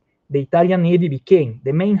naturally, the Italian Navy became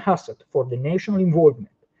the main asset for the national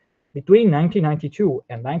involvement. Between 1992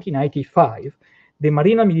 and 1995, the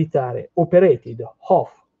Marina Militare operated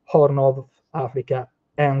off Horn of Africa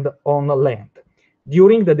and on land.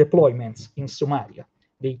 During the deployments in Somalia,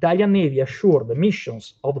 the Italian Navy assured the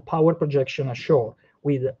missions of power projection ashore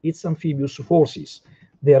with its amphibious forces,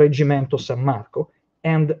 the Reggimento San Marco,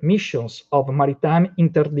 and missions of maritime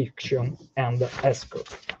interdiction and escort.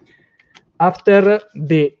 After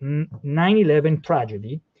the 9/11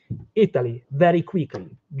 tragedy, Italy very quickly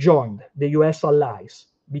joined the US allies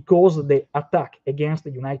because the attack against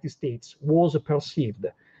the United States was perceived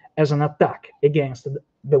as an attack against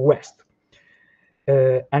the West.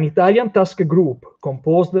 An Italian task group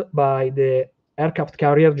composed by the aircraft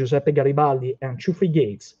carrier Giuseppe Garibaldi and 2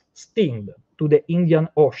 frigates steamed to the Indian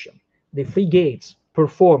Ocean. The frigates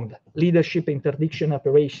performed leadership interdiction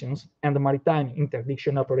operations and maritime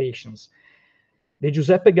interdiction operations. The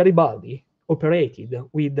Giuseppe Garibaldi operated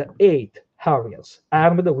with 8 Harriers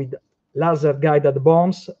armed with laser-guided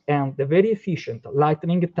bombs and the very efficient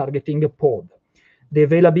lightning targeting pod. The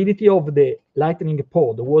availability of the lightning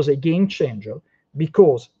pod was a game changer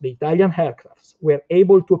because the Italian aircrafts were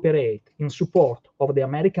able to operate in support of the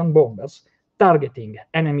American bombers targeting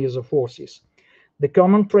enemy's forces. The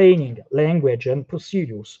common training, language, and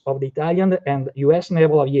procedures of the Italian and US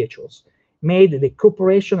naval aviators made the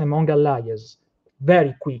cooperation among allies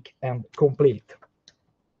very quick and complete.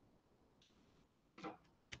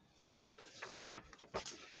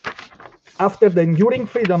 After the Enduring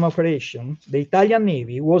Freedom operation, the Italian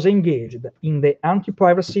Navy was engaged in the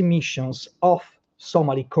anti-piracy missions off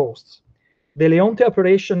Somali coasts. The Leonte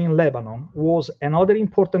operation in Lebanon was another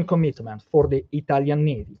important commitment for the Italian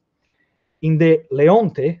Navy. In the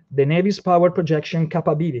Leonte, the Navy's power projection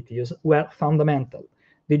capabilities were fundamental.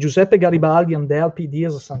 The Giuseppe Garibaldi and the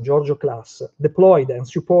LPD's San Giorgio class deployed and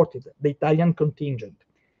supported the Italian contingent.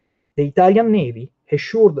 The Italian Navy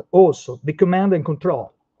assured also the command and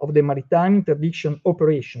control of the maritime interdiction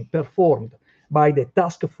operation performed by the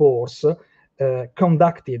task force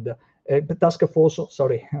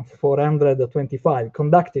 425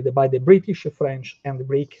 conducted by the British, French, and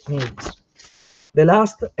Greek navies. The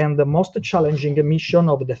last and the most challenging mission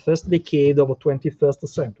of the first decade of the 21st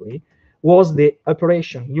century was the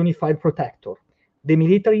Operation Unified Protector, the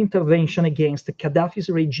military intervention against Gaddafi's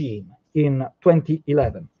regime in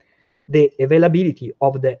 2011. The availability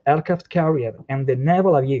of the aircraft carrier and the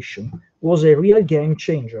naval aviation was a real game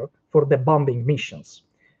changer for the bombing missions.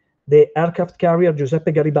 The aircraft carrier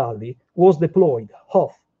Giuseppe Garibaldi was deployed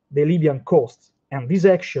off the Libyan coast, and this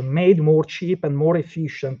action made more cheap and more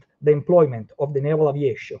efficient the employment of the naval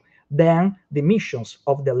aviation than the missions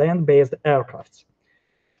of the land-based aircrafts.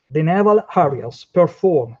 The naval Harriers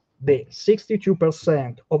performed the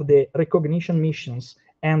 62% of the recognition missions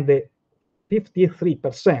and the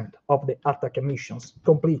 53% of the attack missions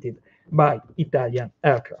completed by Italian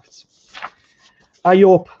aircrafts. I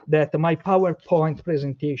hope that my PowerPoint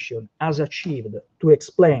presentation has achieved to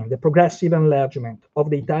explain the progressive enlargement of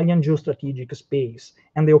the Italian geostrategic space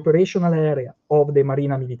and the operational area of the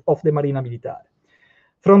Marina Militare.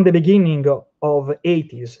 From the beginning of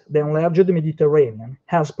 80s, the enlarged Mediterranean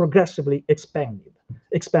has progressively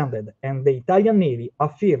expanded, and the Italian Navy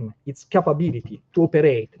affirmed its capability to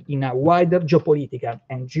operate in a wider geopolitical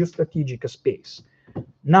and geostrategic space.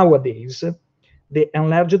 Nowadays, the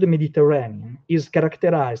enlarged Mediterranean is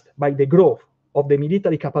characterized by the growth of the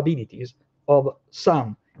military capabilities of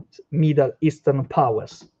some Middle Eastern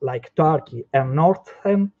powers, like Turkey and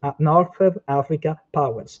Northern Africa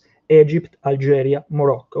powers, Egypt, Algeria,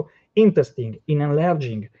 Morocco, interested in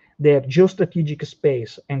enlarging their geostrategic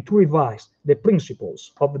space and to revise the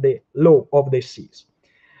principles of the law of the seas.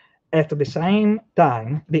 At the same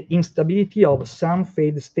time, the instability of some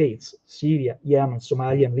failed states, Syria, Yemen,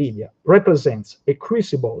 Somalia, and Libya, represents a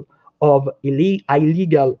crucible of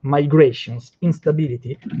illegal migrations,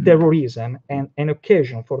 instability, terrorism, and an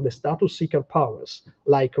occasion for the status seeker powers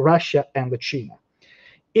like Russia and China.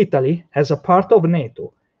 Italy, as a part of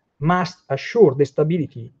NATO, must assure the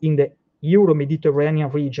stability in the Euro-Mediterranean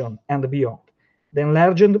region and beyond. The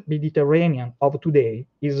enlarged Mediterranean of today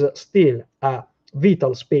is still a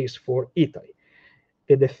vital space for Italy.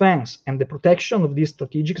 The defense and the protection of this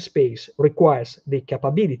strategic space requires the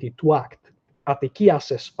capability to act at the key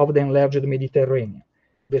assets of the enlarged Mediterranean: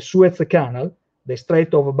 the Suez Canal, the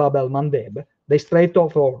Strait of Bab el-Mandeb, the Strait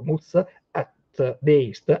of Hormuz at the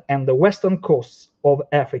east, and the western coasts of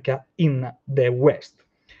Africa in the west.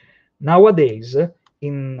 Nowadays,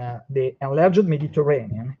 in the enlarged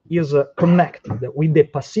Mediterranean is connected with the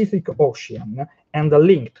Pacific Ocean and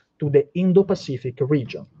linked to the Indo-Pacific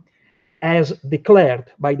region. As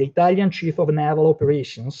declared by the Italian Chief of Naval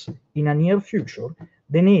Operations, in a near future,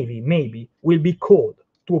 the Navy maybe will be called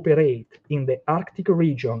to operate in the Arctic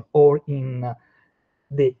region or in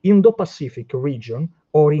the Indo-Pacific region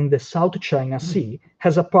or in the South China Sea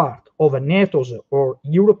as a part of a NATO's or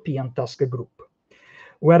European task group.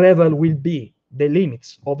 Wherever will be the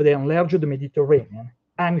limits of the enlarged Mediterranean,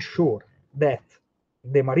 I'm sure that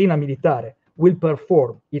the Marina Militare will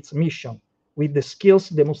perform its mission with the skills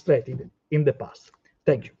demonstrated in the past.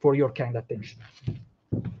 Thank you for your kind attention.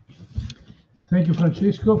 Thank you,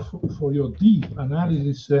 Francesco, for your deep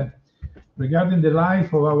analysis regarding the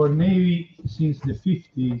life of our Navy since the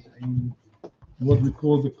 50s in what we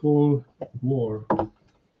call the Cold War,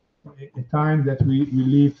 a time that we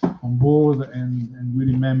lived on board and we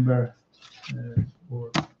remember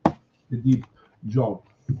for the deep job,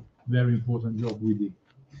 very important job we did.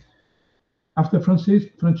 After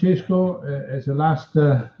Francesco, as a last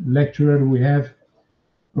lecturer, we have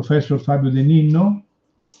Professor Fabio De Nino.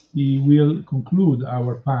 He will conclude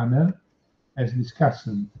our panel as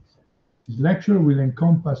discussant. His lecture will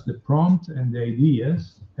encompass the prompt and the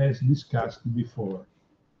ideas as discussed before.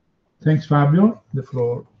 Thanks, Fabio. The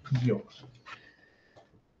floor is yours.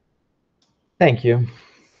 Thank you.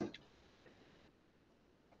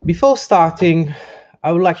 Before starting,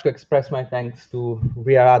 I would like to express my thanks to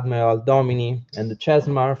Rear Admiral Domini and the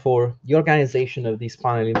CESMAR for the organization of this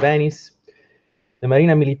panel in Venice, the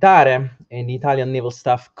Marina Militare and the Italian Naval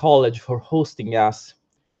Staff College for hosting us,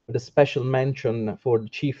 with a special mention for the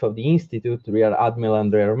Chief of the Institute, Rear Admiral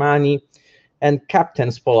Andrea Romani, and Captain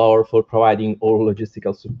Spolor for providing all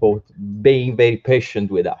logistical support, being very patient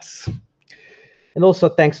with us. And also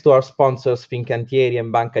thanks to our sponsors Fincantieri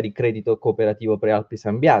and Banca di Credito Cooperativo Prealpi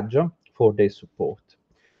San Biagio for their support.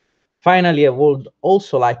 Finally, I would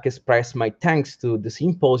also like to express my thanks to the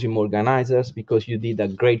symposium organizers because you did a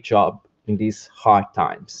great job in these hard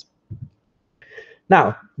times.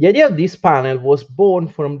 Now, the idea of this panel was born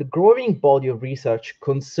from the growing body of research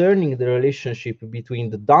concerning the relationship between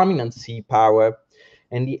the dominant sea power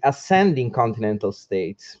and the ascending continental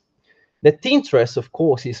states. That interest, of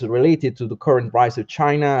course, is related to the current rise of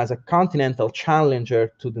China as a continental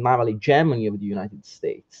challenger to the naval hegemony of the United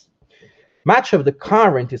States. Much of the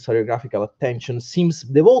current historiographical attention seems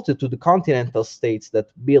devoted to the continental states that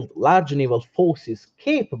build large naval forces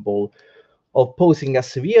capable of posing a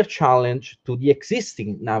severe challenge to the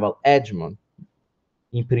existing naval hegemon,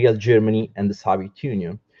 Imperial Germany and the Soviet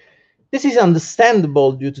Union. This is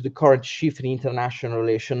understandable due to the current shift in international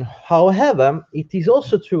relations. However, it is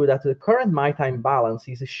also true that the current maritime balance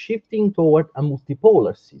is shifting toward a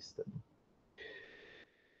multipolar system.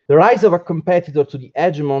 The rise of a competitor to the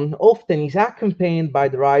hegemon often is accompanied by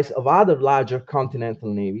the rise of other larger continental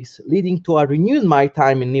navies, leading to a renewed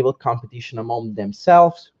maritime and naval competition among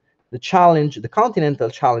themselves, the continental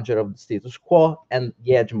challenger of the status quo, and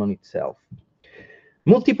the hegemon itself.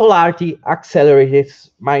 Multipolarity accelerates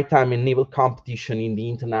maritime and naval competition in the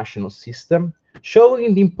international system,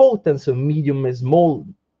 showing the importance of medium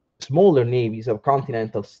and smaller navies of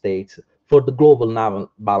continental states for the global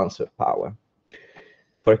naval balance of power.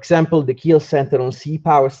 For example, the Kiel Center on Sea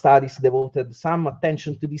Power Studies devoted some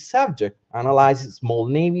attention to this subject, analyzing small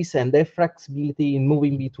navies and their flexibility in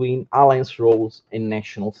moving between alliance roles and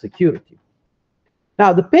national security.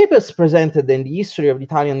 Now, the papers presented in the history of the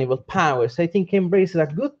Italian naval powers, I think, embrace a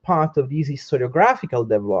good part of these historiographical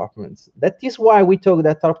developments. That is why we thought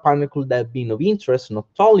that our panel could have been of interest not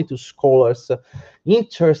only to scholars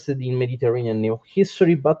interested in Mediterranean naval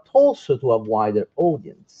history, but also to a wider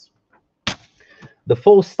audience. The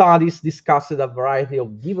 4 studies discussed a variety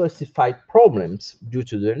of diversified problems due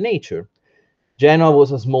to their nature. Genoa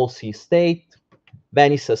was a small sea state,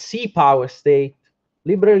 Venice a sea power state,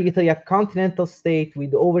 Liberal Italy a continental state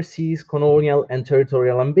with overseas colonial and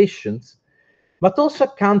territorial ambitions, but also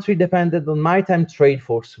a country dependent on maritime trade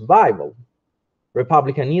for survival.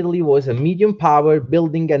 Republican Italy was a medium power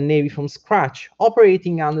building a navy from scratch,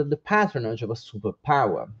 operating under the patronage of a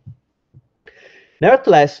superpower.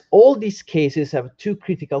 Nevertheless, all these cases have 2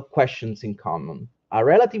 critical questions in common: a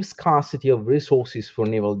relative scarcity of resources for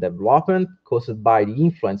naval development caused by the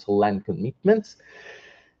influence of land commitments,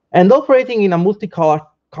 and operating in a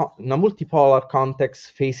multipolar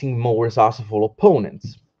context facing more resourceful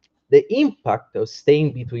opponents. The impact of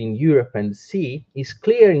staying between Europe and the sea is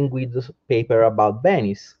clear in Guido's paper about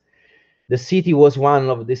Venice. The city was one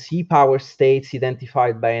of the sea power states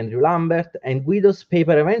identified by Andrew Lambert, and Guido's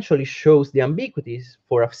paper eventually shows the ambiguities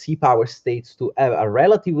for a sea power state to have a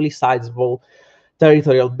relatively sizable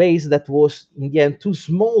territorial base that was in the end too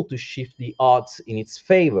small to shift the odds in its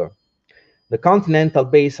favor. The continental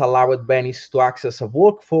base allowed Venice to access a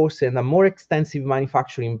workforce and a more extensive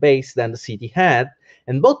manufacturing base than the city had,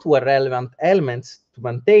 and both were relevant elements to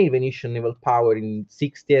maintain Venetian naval power in the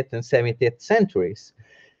 60th and 70th centuries,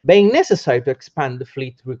 being necessary to expand the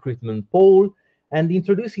fleet recruitment pool and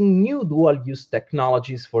introducing new dual-use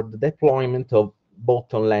technologies for the deployment of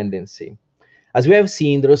both on land and sea. As we have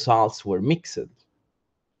seen, the results were mixed.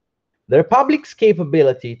 The Republic's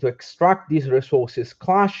capability to extract these resources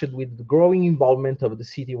clashed with the growing involvement of the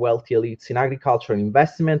city wealthy elites in agricultural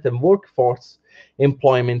investment and workforce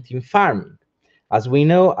employment in farming. As we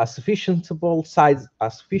know, a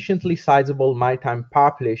sufficiently sizable maritime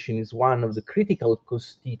population is one of the critical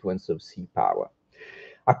constituents of sea power,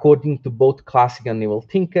 according to both classical naval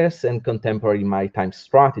thinkers and contemporary maritime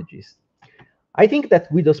strategists. I think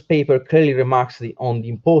that Guido's paper clearly remarks on the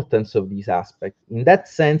importance of these aspects. In that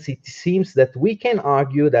sense, it seems that we can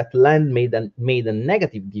argue that land made a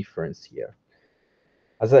negative difference here.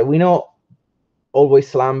 As we know,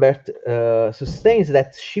 always Lambert sustains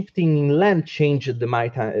that shifting inland changed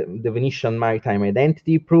the Venetian maritime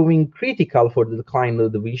identity, proving critical for the decline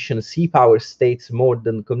of the Venetian sea power states more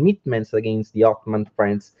than commitments against the Ottoman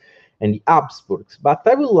friends and the Habsburgs. But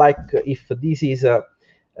I would like, if this is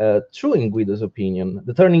true in Guido's opinion,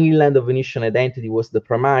 the turning inland of Venetian identity was the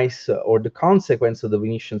premise or the consequence of the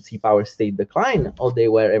Venetian sea power state decline, or they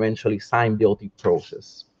were eventually symbiotic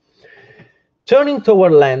process. Turning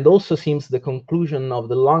toward land also seems the conclusion of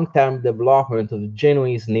the long-term development of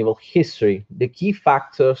Genoese naval history. The key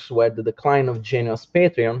factors were the decline of Genoa's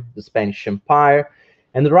patron, the Spanish Empire,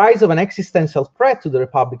 and the rise of an existential threat to the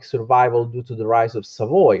Republic's survival due to the rise of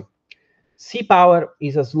Savoy. Sea power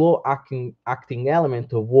is a slow-acting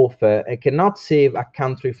element of warfare and cannot save a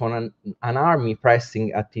country from an army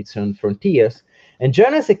pressing at its own frontiers, and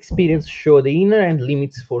Genoa's experience showed the inherent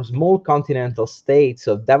limits for small continental states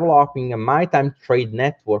of developing a maritime trade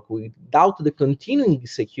network without the continuing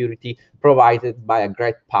security provided by a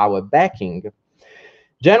great power backing.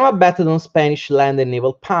 Genoa betted on Spanish land and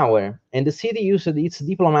naval power, and the city used its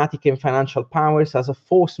diplomatic and financial powers as a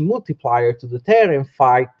force multiplier to deter and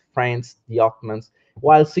fight France, the Ottomans,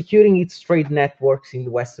 while securing its trade networks in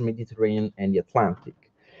the Western Mediterranean and the Atlantic.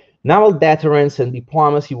 Naval deterrence and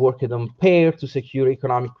diplomacy worked on pair to secure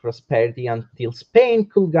economic prosperity until Spain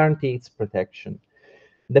could guarantee its protection.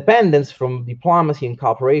 Dependence from diplomacy and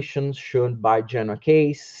cooperation shown by Genoa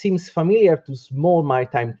case seems familiar to small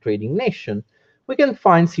maritime trading nations. We can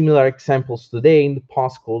find similar examples today in the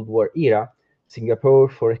post-Cold War era. Singapore,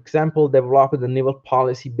 for example, developed a naval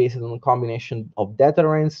policy based on a combination of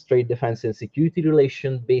deterrence, trade defense, and security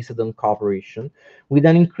relations based on cooperation, with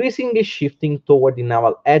an increasingly shifting toward the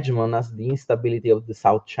naval hegemon as the instability of the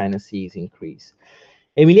South China Seas increased.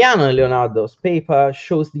 Emiliano Leonardo's paper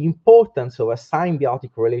shows the importance of a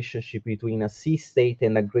symbiotic relationship between a sea state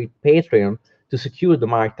and a great patron to secure the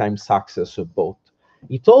maritime success of both.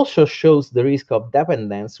 It also shows the risk of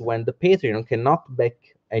dependence when the patron cannot back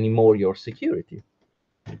anymore your security.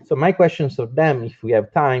 So my questions to them, if we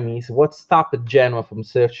have time, is what stopped Genoa from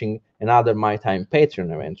searching another maritime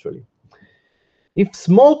patron eventually? If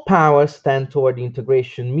small powers tend toward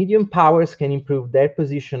integration, medium powers can improve their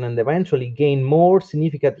position and eventually gain more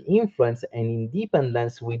significant influence and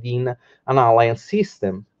independence within an alliance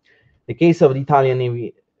system. The case of the Italian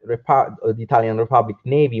Navy, the Italian Republic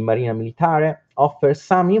Navy, Marina Militare, offers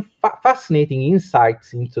some fascinating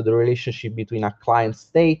insights into the relationship between a client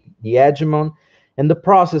state, the hegemon, and the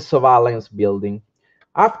process of alliance building.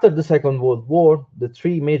 After the Second World War, the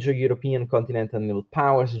three major European continental naval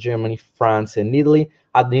powers, Germany, France, and Italy,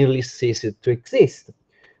 had nearly ceased to exist.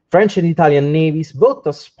 French and Italian navies both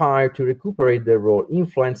aspired to recuperate their role,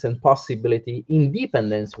 influence, and possibility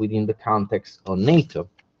independence within the context of NATO.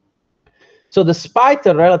 So despite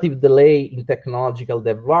a relative delay in technological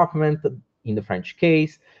development, in the French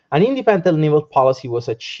case, an independent naval policy was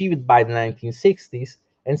achieved by the 1960s,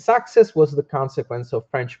 and success was the consequence of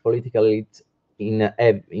French political elites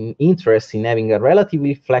in interest in having a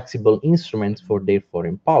relatively flexible instrument for their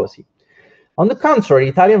foreign policy. On the contrary,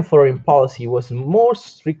 Italian foreign policy was more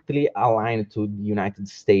strictly aligned to the United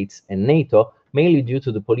States and NATO, mainly due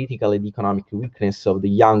to the political and economic weakness of the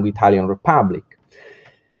young Italian Republic.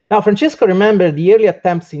 Now, Francesco remembered the early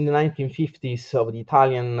attempts in the 1950s of the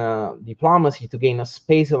Italian diplomacy to gain a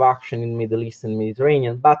space of action in the Middle East and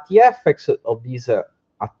Mediterranean, but the effects of these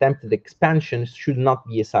attempted expansions should not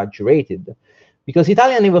be exaggerated, because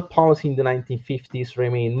Italian naval policy in the 1950s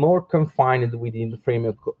remained more confined within the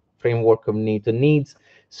framework of NATO needs,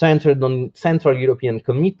 centered on Central European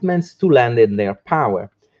commitments to land and air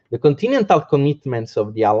power. The continental commitments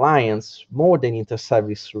of the alliance, more than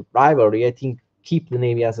inter-service rivalry, I think, keep the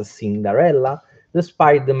Navy as a Cinderella,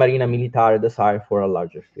 despite the Marina Militare desire for a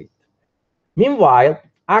larger fleet. Meanwhile,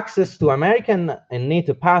 access to American and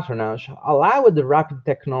NATO patronage allowed the rapid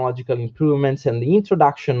technological improvements and the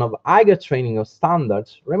introduction of higher training of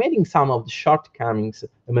standards, remedying some of the shortcomings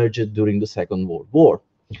emerged during the Second World War.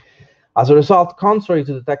 As a result, contrary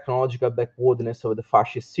to the technological backwardness of the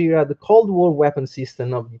fascist era, the Cold War weapon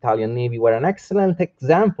system of the Italian Navy were an excellent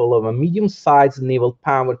example of a medium-sized naval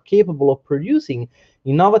power capable of producing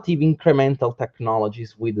innovative incremental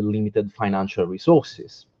technologies with limited financial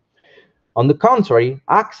resources. On the contrary,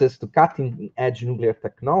 access to cutting-edge nuclear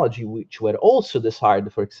technology, which were also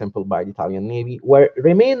desired, for example, by the Italian Navy,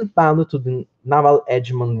 remained bound to the naval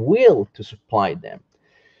hegemon will to supply them.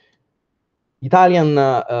 Italian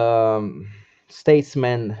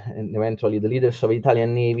statesmen and eventually the leaders of the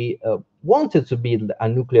Italian Navy wanted to build a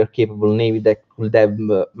nuclear-capable navy that could have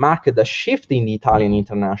marked a shift in the Italian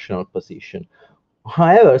international position.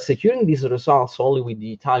 However, securing these results only with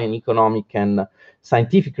the Italian economic and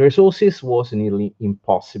scientific resources was nearly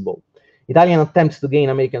impossible. Italian attempts to gain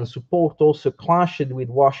American support also clashed with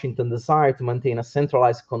Washington's desire to maintain a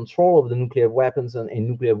centralized control of the nuclear weapons and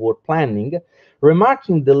nuclear war planning,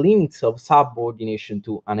 remarking the limits of subordination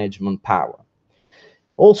to an hegemon power.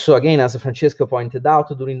 Also, again, as Francesco pointed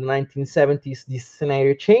out, during the 1970s, this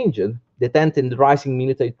scenario changed. The tent and the rising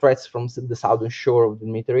military threats from the southern shore of the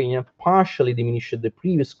Mediterranean partially diminished the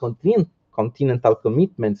previous continental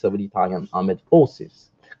commitments of the Italian armed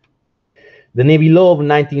forces. The Navy Law of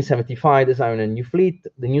 1975 designed a new fleet.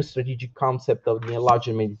 The new strategic concept of the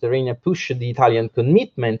enlarged Mediterranean pushed the Italian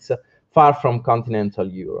commitments far from continental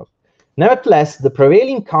Europe. Nevertheless, the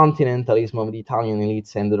prevailing continentalism of the Italian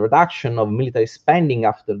elites and the reduction of military spending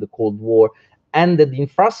after the Cold War ended in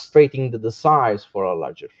frustrating the desires for a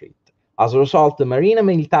larger fleet. As a result, the Marina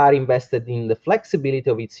Militare invested in the flexibility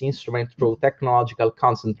of its instrument through technological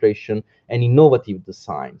concentration and innovative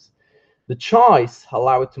designs. The choice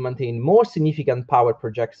allowed it to maintain more significant power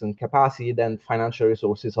projection capacity than financial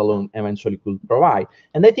resources alone eventually could provide.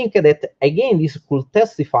 And I think that, again, this could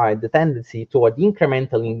testify the tendency toward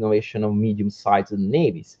incremental innovation of medium-sized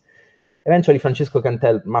navies. Eventually, Francesco can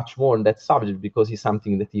tell much more on that subject because it's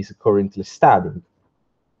something that he's currently studying.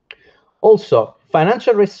 Also,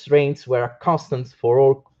 financial restraints were a constant for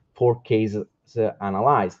all four cases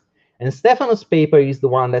analyzed. And Stefano's paper is the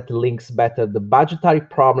one that links better the budgetary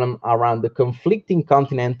problem around the conflicting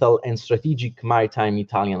continental and strategic maritime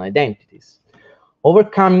Italian identities.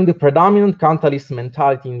 Overcoming the predominant continentalist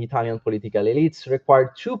mentality in the Italian political elites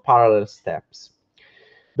required two parallel steps.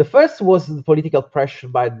 The first was the political pressure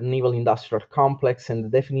by the naval industrial complex and the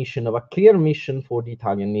definition of a clear mission for the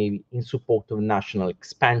Italian Navy in support of national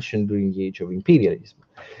expansion during the age of imperialism.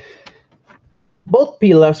 Both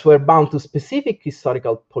pillars were bound to specific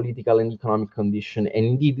historical, political, and economic conditions, and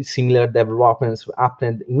indeed similar developments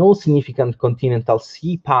happened in all significant continental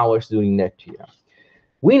sea powers during that era.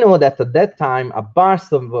 We know that at that time, a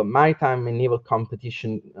burst of maritime and naval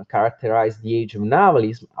competition characterized the age of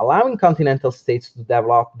navalism, allowing continental states to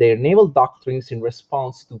develop their naval doctrines in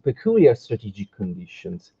response to peculiar strategic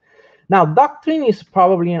conditions. Now, doctrine is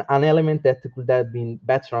probably an element that could have been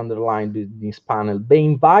better underlined in this panel,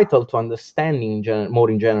 being vital to understanding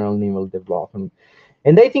more in general naval development.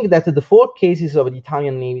 And I think that the 4 cases of the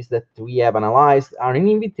Italian navies that we have analyzed are an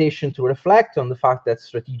invitation to reflect on the fact that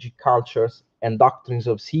strategic cultures and doctrines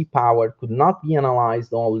of sea power could not be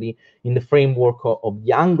analyzed only in the framework of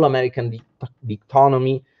the Anglo-American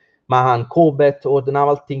dictonomy, Mahan Corbett, or the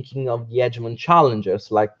naval thinking of the hegemon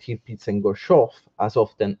challengers like Tirpitz and Gorshoff, as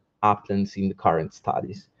often happens in the current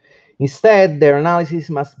studies. Instead, their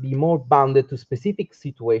analysis must be more bounded to specific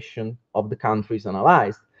situations of the countries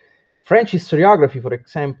analyzed. French historiography, for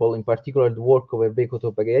example, in particular the work of Hervé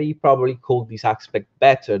Cotopagheri, probably called this aspect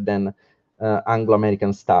better than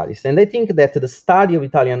Anglo-American studies. And I think that the study of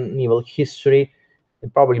Italian naval history,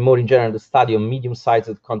 and probably more in general the study of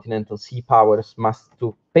medium-sized continental sea powers, must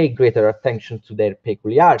to pay greater attention to their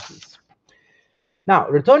peculiarities. Now,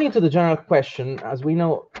 returning to the general question, as we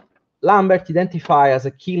know, Lambert identified as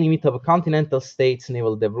a key limit of a continental state's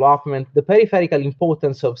naval development the peripheral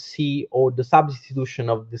importance of sea, or the substitution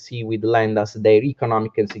of the sea with land as their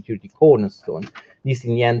economic and security cornerstone. This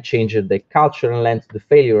in the end changed their culture and led to the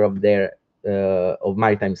failure of their of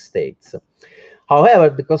maritime states. However,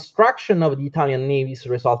 the construction of the Italian navies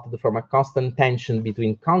resulted from a constant tension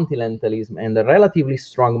between continentalism and a relatively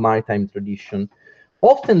strong maritime tradition.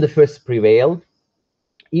 Often the first prevailed,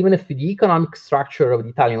 even if the economic structure of the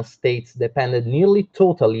Italian states depended nearly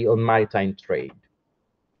totally on maritime trade.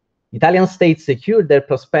 Italian states secured their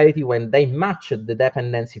prosperity when they matched the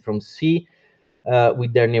dependency from sea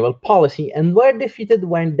with their naval policy, and were defeated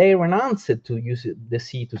when they renounced to use the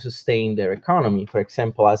sea to sustain their economy, for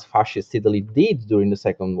example, as fascist Italy did during the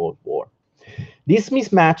Second World War. This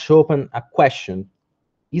mismatch opened a question: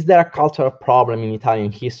 is there a cultural problem in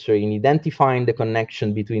Italian history in identifying the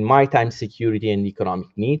connection between maritime security and economic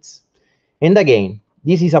needs? And again,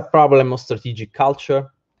 this is a problem of strategic culture.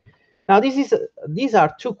 Now, these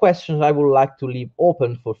are 2 questions I would like to leave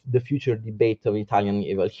open for the future debate of Italian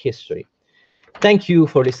naval history. Thank you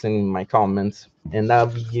for listening to my comments, and I'll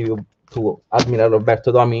give you to Admiral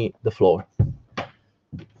Roberto Domi the floor.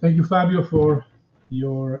 Thank you, Fabio, for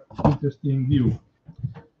your interesting view.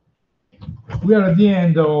 We are at the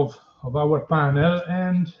end of our panel,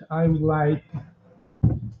 and I would like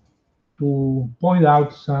to point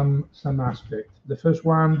out some aspects. The first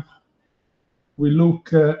one, we look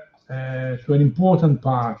to an important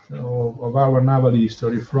part of our naval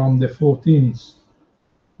history from the 14th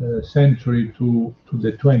century to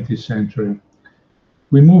the 20th century.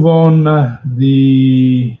 We move on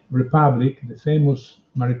the Republic, the famous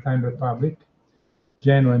Maritime Republic,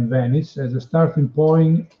 Genoa and Venice, as a starting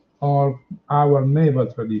point of our naval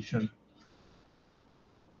tradition.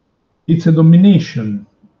 It's a domination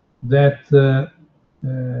that,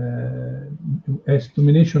 as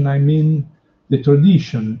domination, I mean the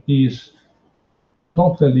tradition is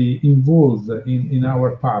totally involved in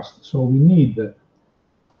our past. So we need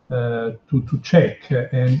to check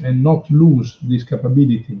and not lose this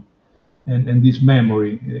capability and this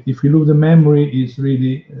memory. If we lose the memory, it's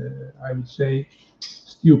really, I would say,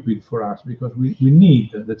 stupid for us, because we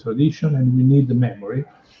need the tradition and we need the memory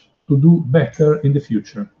to do better in the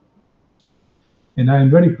future. And I am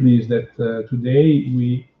very pleased that today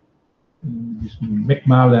we, in this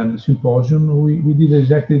Macmillan Symposium, we did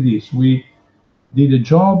exactly this. We did a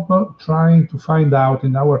job trying to find out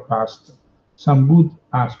in our past some good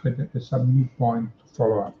aspect and some good point to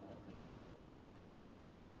follow up.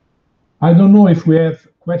 I don't know if we have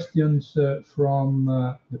questions from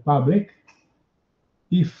the public.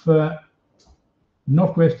 If no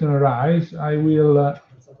question arise, I will.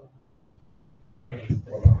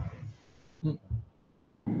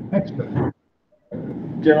 Expert.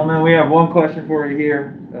 Gentlemen, we have one question for you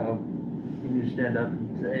here. Can you stand up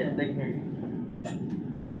and say it? They can hear you.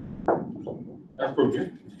 That's for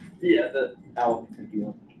me. Yeah, Al.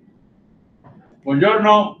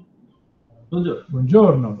 Buongiorno.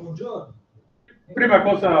 Buongiorno. Prima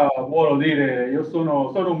cosa vuolo dire, io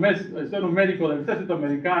sono un medico dell'esercito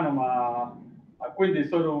americano, ma quindi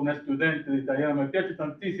sono un studente di italiano. Mi piace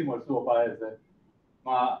tantissimo il suo paese,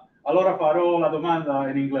 ma allora farò la domanda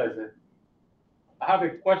in inglese. I have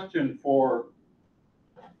a question for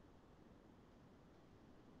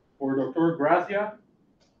Dr. Grazia.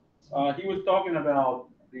 He was talking about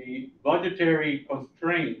the budgetary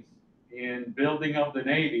constraints in building up the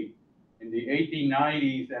Navy in the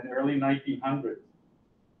 1890s and early 1900s.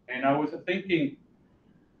 And I was thinking,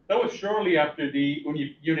 that was shortly after the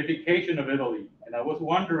unification of Italy. And I was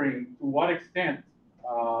wondering to what extent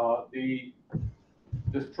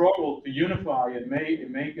the struggle to unify and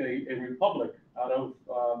make a republic out of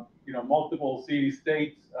multiple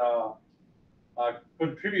city-states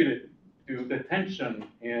contributed to the tension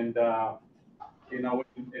and in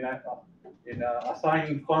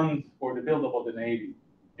assigning funds for the buildup of the Navy.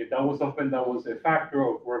 If that was something that was a factor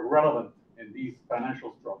or relevant in these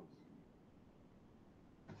financial struggles.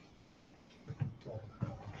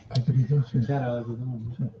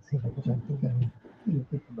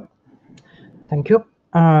 Thank you.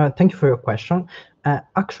 Thank you for your question.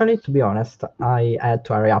 Actually, to be honest, I had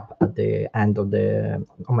to hurry up at the end of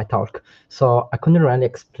my talk, so I couldn't really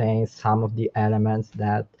explain some of the elements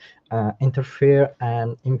that interfere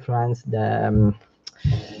and influence the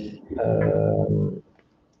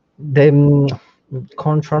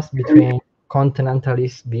contrast between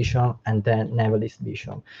continentalist vision and the navalist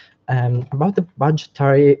vision. About the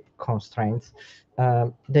budgetary constraints,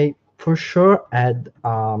 they for sure had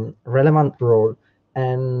relevant role,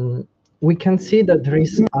 and we can see that there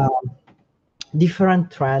is a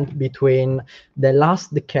different trend between the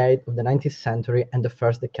last decade of the 19th century and the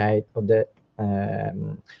first decade of the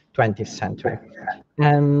 20th century.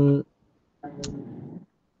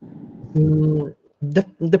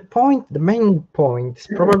 The main point is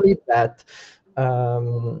probably that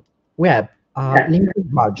we have a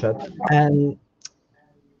limited budget, and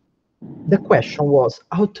the question was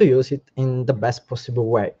how to use it in the best possible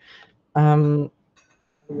way.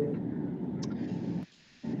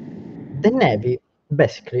 The Navy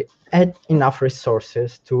basically had enough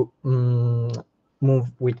resources to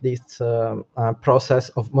move with this process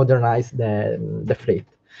of modernize the fleet,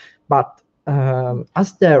 but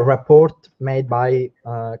as the report made by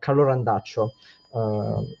Carlo Randaccio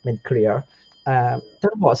made clear,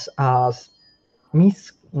 there was a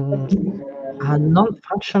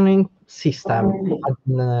non-functioning system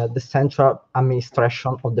in the central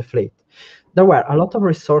administration of the fleet. There were a lot of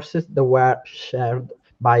resources that were shared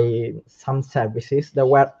by some services that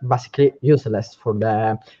were basically useless for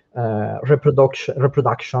the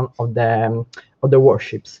reproduction of the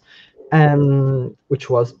warships, which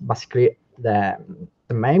was basically the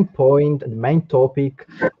main point, the main topic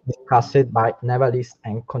discussed by navalists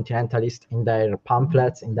and continentalists in their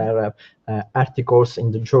pamphlets, in their articles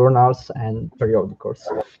in the journals and periodicals.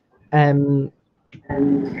 In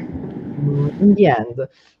the end,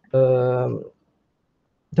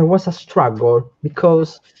 there was a struggle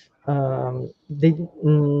because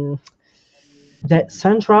the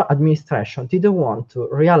central administration didn't want to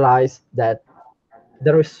realize that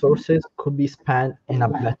the resources could be spent in a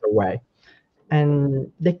better way,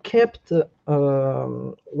 and they kept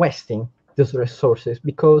wasting those resources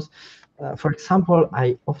because, for example,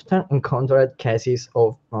 I often encountered cases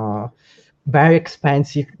of very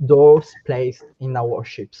expensive doors placed in our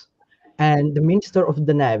warships, and the Minister of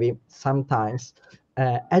the Navy sometimes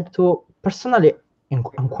had to personally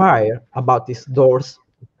inquire about these doors.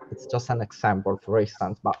 It's just an example, for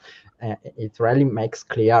instance, but it really makes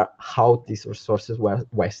clear how these resources were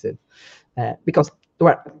wasted because it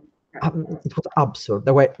was absurd.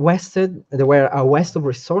 They were wasted. They were a waste of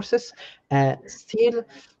resources. Still,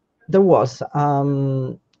 there was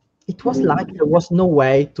it was like there was no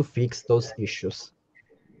way to fix those issues,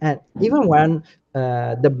 and even when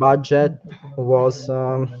the budget was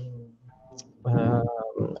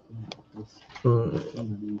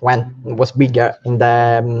when it was bigger in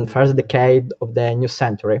the first decade of the new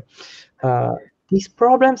century, these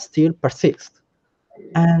problems still persist,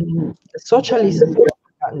 and the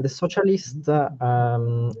socialist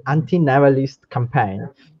anti-navalist campaign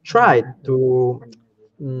tried to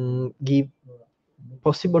give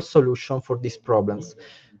possible solution for these problems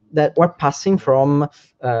that were passing from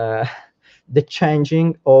the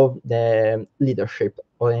changing of the leadership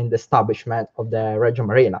or in the establishment of the Reggio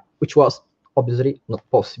Marina, which was obviously not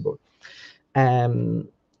possible.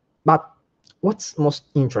 But what's most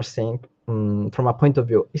interesting from a point of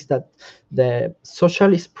view is that the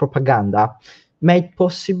socialist propaganda made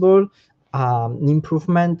possible an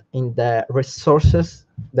improvement in the resources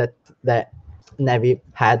that the Navy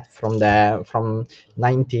had from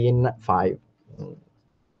 1905,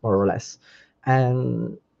 more or less,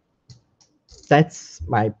 and that's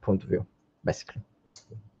my point of view, basically.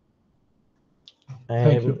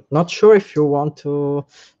 I'm not sure if you want to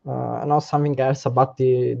know something else about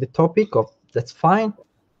the topic, or that's fine.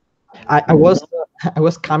 I was I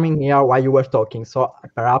was coming here while you were talking, so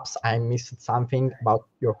perhaps I missed something about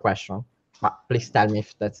your question. But please tell me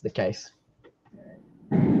if that's the case.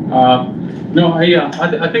 No,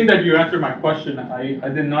 I think that you answered my question. I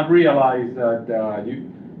did not realize that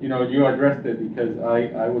you addressed it, because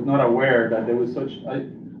I was not aware that there was such.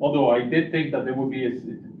 Although I did think that there would be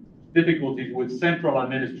difficulties with central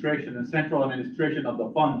administration of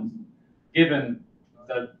the funds, given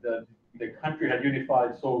that the country had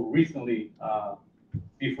unified so recently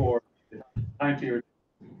before the time period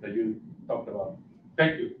that you talked about.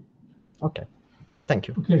 Thank you. Okay, thank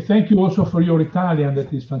you. Okay, thank you also for your Italian.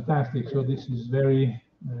 That is fantastic. So this is very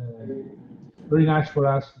nice for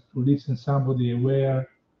us to listen somebody aware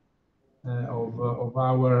of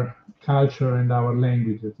our culture and our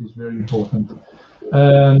language. That is very important.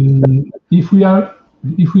 If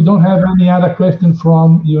we don't have any other question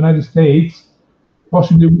from the United States,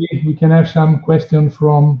 possibly we can have some question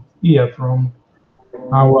from here, from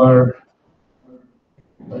our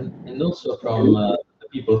and also from the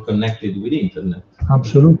people connected with the internet.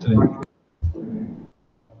 Absolutely.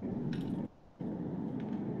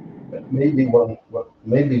 Maybe one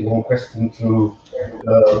question to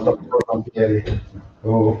Dr. Campieri,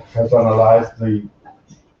 who has analyzed the.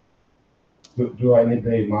 Do I need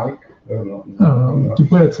a mic? No, ti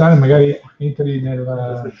puoi alzare, magari entri nel.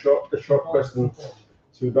 The short question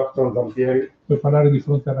to Dr. Campieri. Puoi parlare di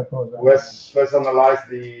fronte alla cosa. Who has analyzed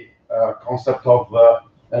the concept of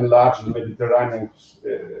enlarged Mediterranean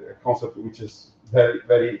concept, which is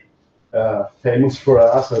very famous for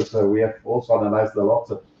us, as we have also analyzed a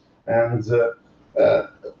lot. And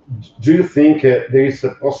do you think there is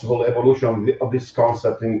a possible evolution of this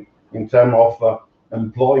concept in terms of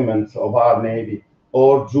employment of our Navy,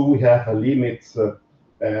 or do we have a limit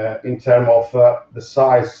in terms of the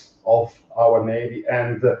size of our Navy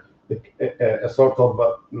and a sort of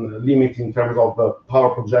limit in terms of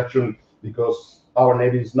power projection, because our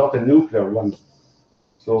Navy is not a nuclear one?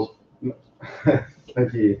 So,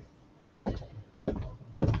 thank you.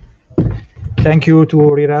 Thank you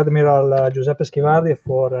to Rear Admiral Giuseppe Schivardi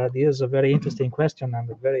for this very interesting question,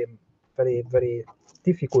 and very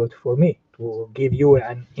difficult for me to give you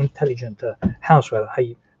an intelligent answer.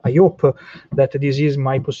 I hope that this is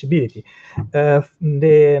my possibility.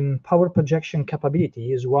 The power projection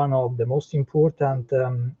capability is one of the most important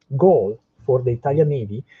goals for the Italian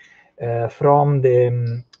Navy from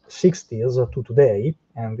the 60s to today,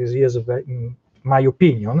 and this is my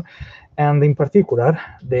opinion. And in particular,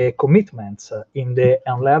 the commitments in the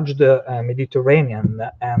enlarged Mediterranean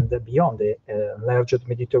and beyond the enlarged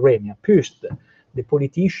Mediterranean pushed the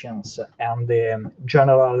politicians and the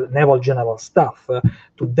naval general staff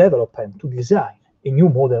to develop and to design a new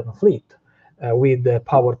modern fleet with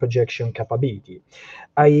power projection capability.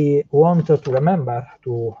 I want to remember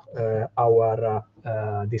to our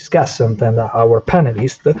discussant and our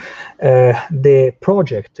panelist the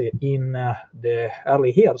project in the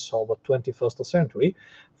early years of the 21st century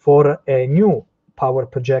for a new power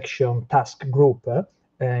projection task group,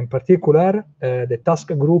 in particular the task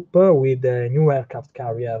group with the new aircraft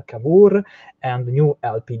carrier Cavour and new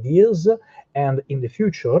LPDs, and in the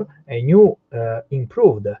future a new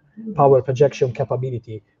improved power projection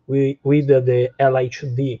capability with the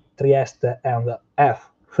LHD Trieste and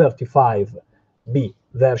F-35B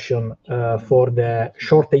version for the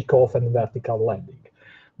short takeoff and vertical landing.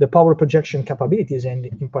 The power projection capabilities, and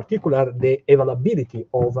in particular the availability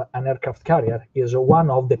of an aircraft carrier, is one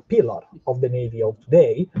of the pillars of the Navy of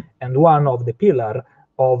today and one of the pillars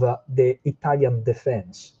of the Italian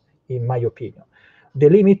defense, in my opinion. The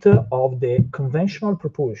limit of the conventional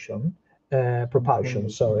propulsion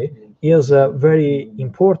is very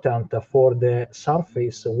important for the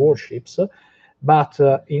surface warships, but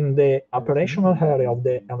in the operational area of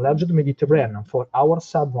the enlarged Mediterranean for our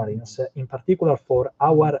submarines, in particular for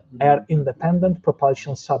our air-independent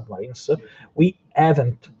propulsion submarines, we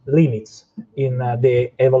haven't limits in the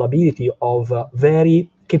availability of very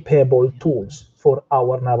capable tools for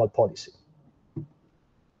our naval policy.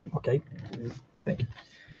 Okay, thank you.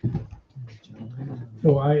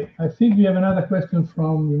 So I think we have another question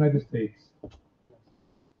from the United States.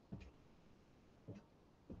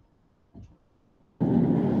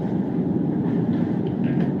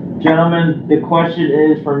 Gentlemen, the question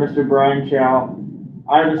is for Mr. Brian Chow.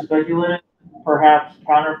 I have a speculative, perhaps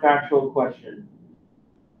counterfactual question.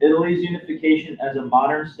 Italy's unification as a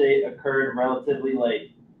modern state occurred relatively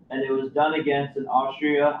late, and it was done against an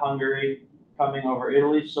Austria-Hungary coming over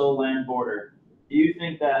Italy's sole land border. Do you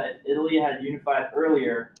think that if Italy had unified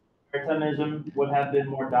earlier, Maritimism would have been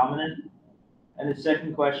more dominant? And the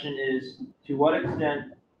second question is, to what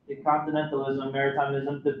extent the Continentalism,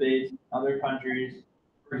 Maritimism debates in other countries,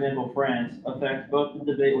 for example, France, affect both the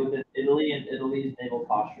debate within Italy and Italy's naval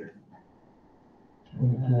posture?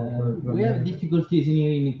 We have difficulties in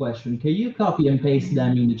hearing the question. Can you copy and paste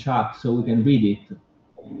them in the chat so we can read it?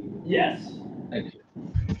 Yes. Thank you.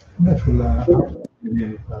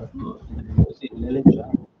 Così le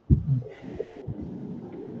leggiamo.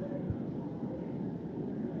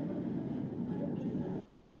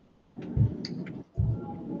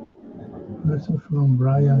 Question from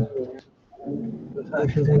Brian.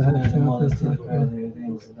 Okay.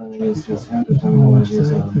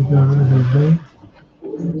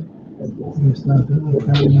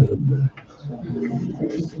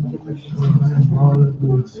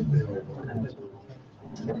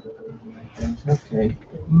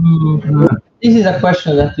 This is a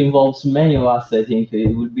question that involves many of us. I think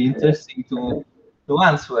it would be interesting to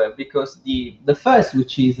answer, because the first,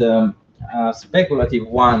 which is a speculative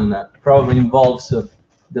one, probably involves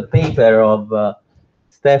the paper of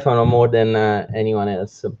Stefano more than anyone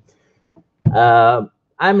else. I'm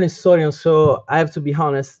an historian, so I have to be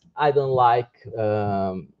honest, I don't like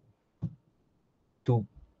to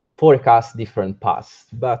forecast different paths,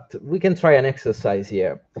 but we can try an exercise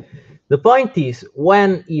here. The point is,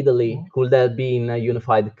 when Italy could have been a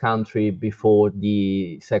unified country before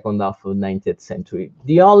the second half of the 19th century,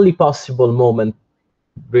 the only possible moment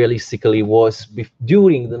realistically was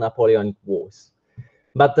during the Napoleonic Wars.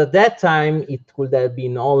 But at that time, it could have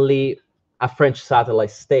been only a French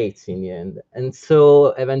satellite state in the end. And so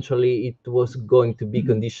eventually it was going to be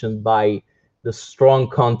conditioned by the strong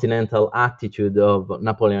continental attitude of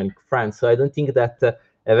Napoleonic France. So I don't think that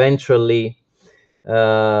eventually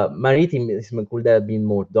Maritimism could have been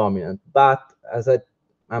more dominant. But as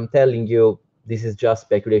I'm telling you, this is just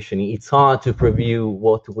speculation. It's hard to preview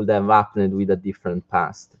what would have happened with a different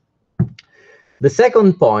past. The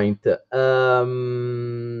second point,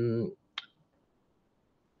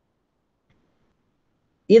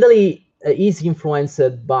 Italy is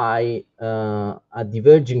influenced by a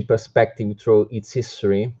diverging perspective through its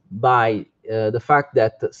history, by the fact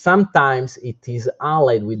that sometimes it is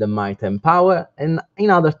allied with a maritime power, and in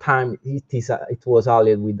other times it was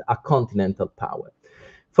allied with a continental power.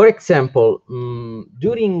 For example,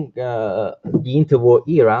 during the interwar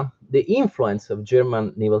era, the influence of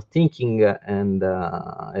German naval thinking and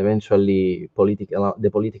eventually the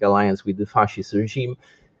political alliance with the fascist regime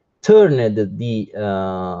turned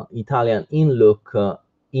the Italian in-look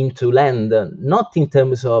into land, not in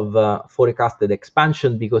terms of forecasted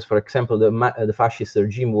expansion, because, for example, the fascist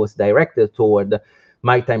regime was directed toward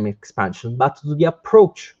maritime expansion, but to the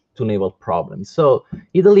approach to naval problems. So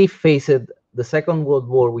Italy faced the Second World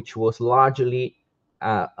War, which was largely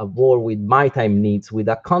a war with maritime needs, with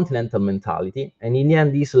a continental mentality, and in the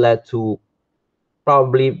end, this led to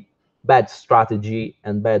probably bad strategy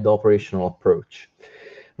and bad operational approach.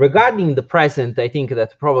 Regarding the present, I think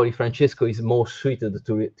that probably Francesco is more suited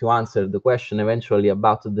to answer the question eventually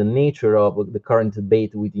about the nature of the current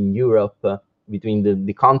debate within Europe, between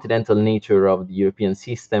the continental nature of the European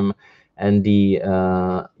system and the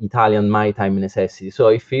Italian maritime necessity. So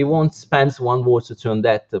if he won't spend one word or two on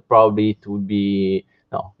that, probably it would be,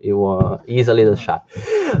 no, he's a little shy.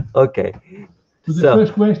 Okay. To the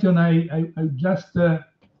first question, I just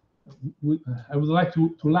I would like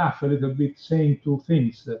to laugh a little bit, saying two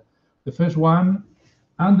things. The first one,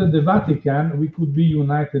 under the Vatican, we could be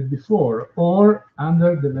united before, or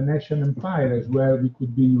under the Venetian Empire as well, we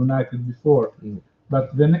could be united before.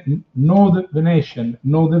 But no the Venetian,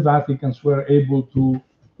 no the Vaticans were able to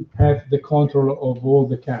have the control of all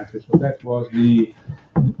the countries. So that was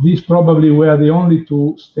these probably were the only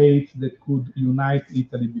two states that could unite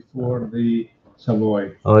Italy before the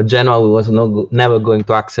Savoy. Genoa was never going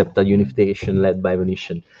to accept a unification led by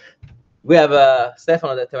Venetian. We have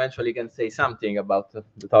Stefano that eventually can say something about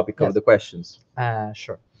the topic of the questions.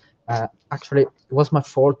 Sure. Actually, it was my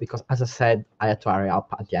fault because, as I said, I had to hurry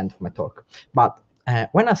up at the end of my talk. But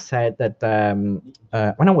when I said that,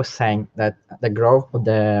 when I was saying that the growth of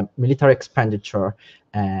the military expenditure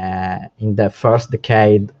in the first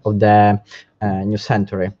decade of the new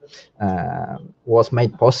century was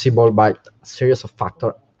made possible by a series of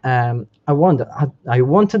factors, I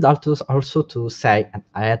wanted also to say, and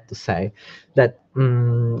I had to say, that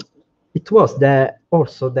it was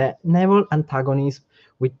also the naval antagonism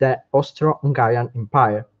with the Austro-Hungarian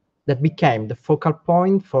Empire that became the focal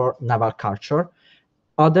point for naval culture,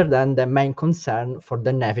 other than the main concern for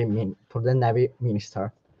the Navy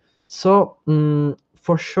minister. So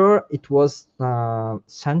for sure, it was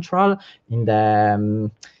central in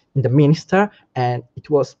the minister, and it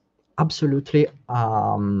was absolutely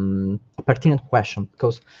a pertinent question,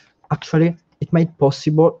 because actually it made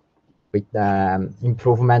possible with the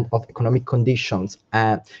improvement of economic conditions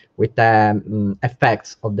and with the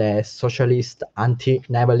effects of the socialist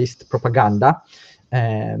anti-navalist propaganda,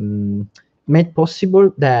 made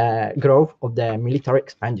possible the growth of the military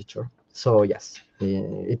expenditure. So yes,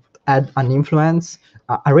 it had an influence,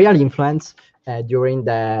 a real influence during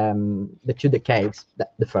the 2 decades,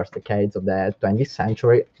 the first decades of the 20th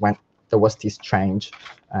century, when there was this change,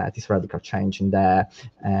 this radical change in the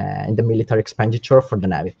military expenditure for the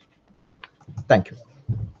Navy. Thank you.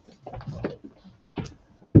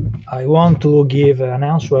 I want to give an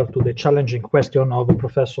answer to the challenging question of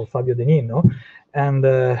Professor Fabio De Nino, and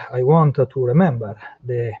I want to remember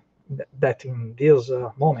that in this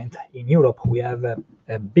moment in Europe we have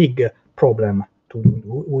a big problem.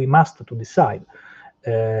 We must to decide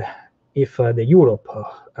if the Europe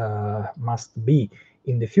must be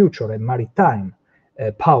in the future a maritime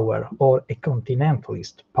power or a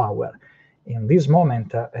continentalist power. In this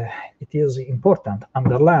moment, it is important to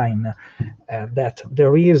underline that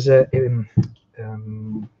there is a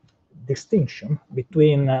distinction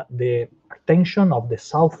between the attention of the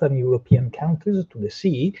Southern European countries to the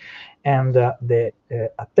sea and the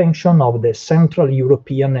attention of the Central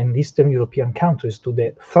European and Eastern European countries to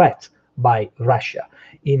the threat by Russia.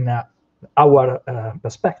 In our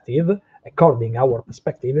perspective, according our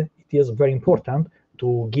perspective, it is very important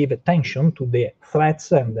to give attention to the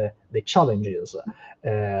threats and the challenges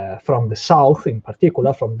from the South, in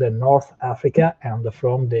particular from the North Africa and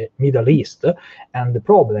from the Middle East, and the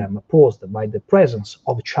problem posed by the presence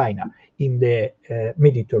of China in the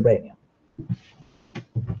Mediterranean.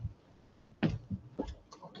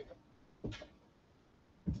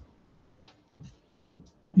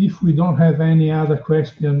 If we don't have any other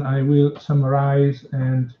question, I will summarize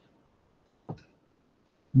and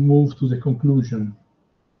move to the conclusion.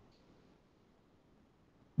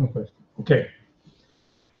 No question. Okay.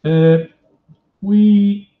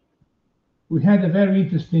 We had a very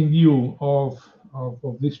interesting view of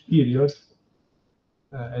this period,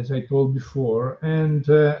 as I told before, and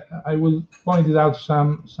I will point out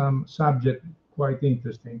some subject quite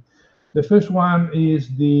interesting. The first one is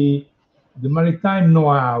the maritime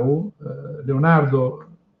know-how. Leonardo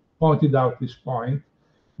pointed out this point,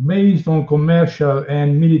 based on commercial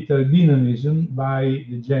and military dynamism by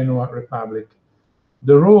the Genoa Republic.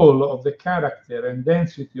 The role of the character and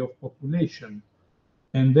density of population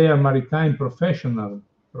and their maritime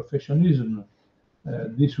professionalism.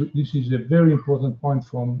 This is a very important point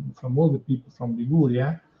from all the people from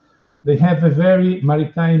Liguria. They have a very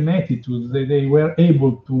maritime attitude. They were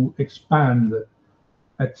able to expand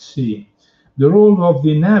at sea. The role of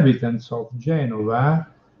the inhabitants of Genova,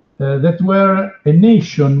 that were a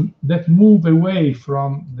nation that moved away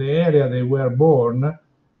from the area they were born,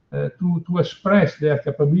 to express their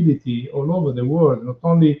capability all over the world, not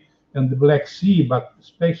only in the Black Sea, but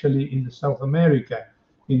especially in the South America,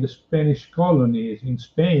 in the Spanish colonies, in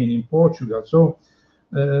Spain, in Portugal. So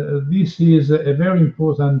this is a very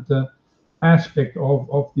important aspect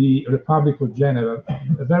of the Republic of Geneva,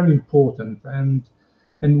 very important. And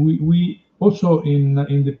we also in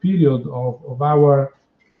the period of our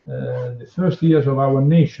the first years of our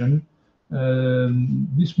nation,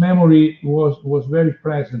 this memory was very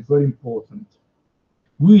present, very important.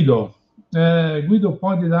 Guido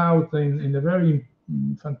pointed out in a very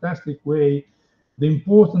fantastic way the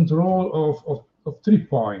important role of 3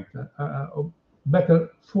 points, better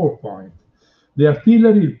 4 points. The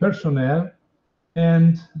artillery, personnel,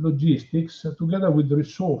 and logistics, together with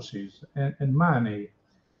resources and money.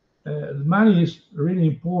 Money is really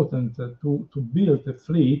important to build a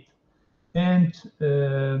fleet, and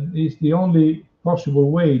is the only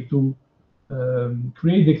possible way to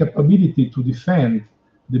create the capability to defend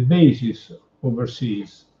the bases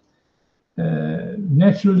overseas.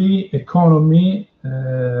 Naturally, economy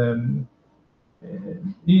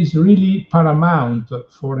is really paramount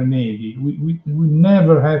for a navy. We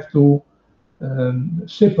never have to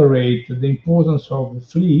separate the importance of the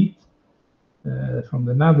fleet from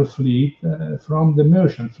the naval fleet from the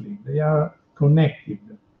merchant fleet. They are connected.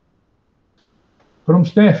 From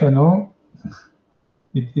Stefano,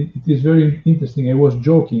 it is very interesting. I was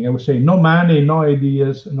joking. I was saying, no money, no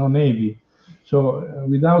ideas, no navy. So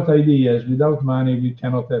without ideas, without money, we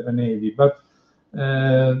cannot have a navy. But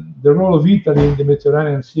the role of Italy in the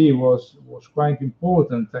Mediterranean Sea was quite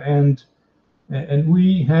important, and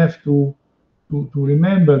we have to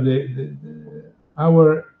remember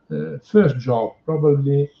our first job.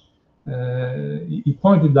 Probably he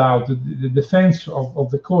pointed out the defense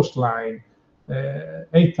of the coastline.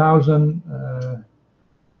 8,000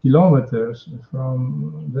 kilometers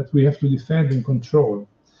from that we have to defend and control.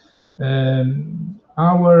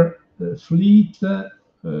 Our fleet,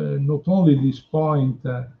 not only this point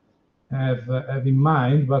have in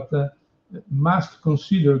mind, but must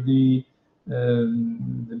consider the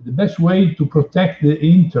best way to protect the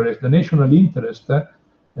interest, the national interest,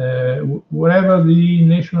 wherever the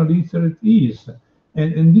national interest is.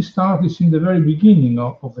 And this starts in the very beginning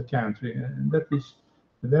of the country, and that is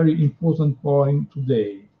a very important point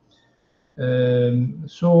today.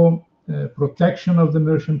 Protection of the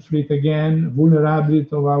merchant fleet again, vulnerability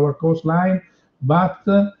of our coastline, but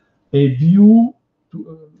a view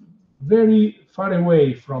to, very far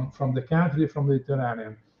away from the country, from the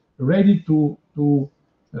Mediterranean, ready to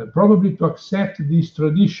probably to accept this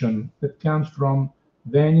tradition that comes from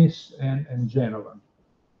Venice and Genova.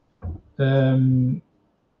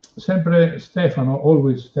 Sempre Stefano,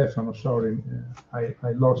 always Stefano, sorry,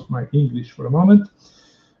 I lost my English for a moment.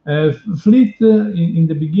 Fleet in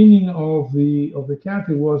the beginning of the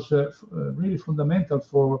country was really fundamental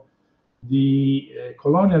for the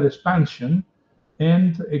colonial expansion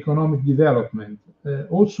and economic development,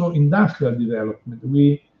 also industrial development.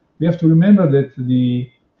 We have to remember that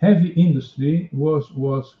the heavy industry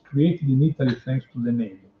was created in Italy thanks to the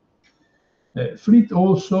Navy. Fleet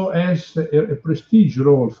also has a prestige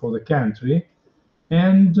role for the country,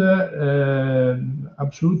 and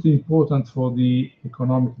absolutely important for the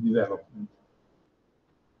economic development.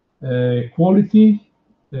 Quality,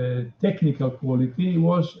 technical quality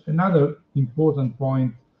was another important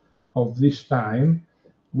point of this time.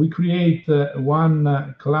 We create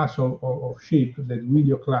one class of ship, the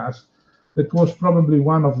Guido class, that was probably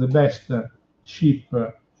one of the best ship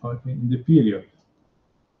in the period.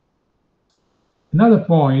 Another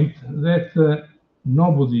point that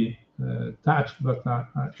nobody touched, but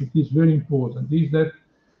it is very important, is that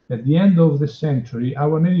at the end of the century,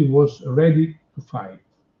 our Navy was ready to fight.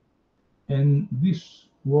 And this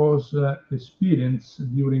was experienced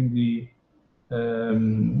during the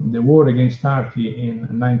war against Turkey in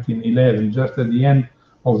 1911, just at the end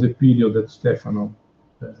of the period that Stefano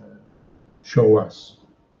showed us.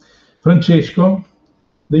 Francesco,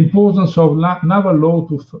 the importance of naval law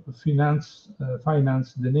to finance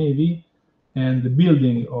the Navy and the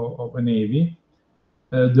building of a Navy,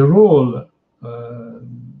 the role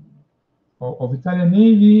of Italian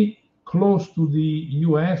Navy close to the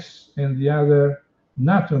US and the other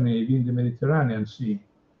NATO Navy in the Mediterranean Sea,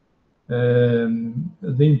 the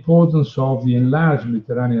importance of the enlarged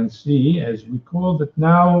Mediterranean Sea, as we call it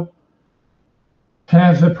now,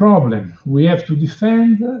 have a problem. We have to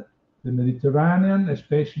defend the Mediterranean,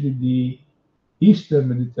 especially the Eastern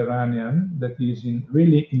Mediterranean, that is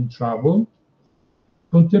really in trouble.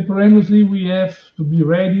 Contemporaneously, we have to be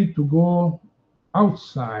ready to go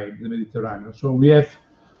outside the Mediterranean. So we have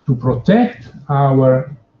to protect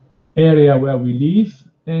our area where we live,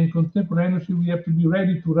 and contemporaneously we have to be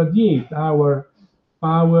ready to radiate our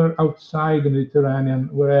power outside the Mediterranean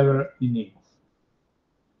wherever it needs.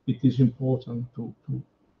 It is important to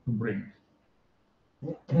bring.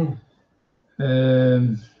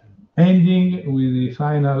 Ending with the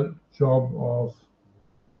final job of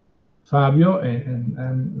Fabio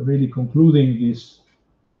and really concluding this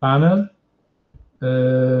panel.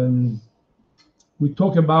 We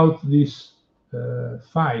talk about this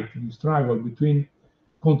fight, the struggle between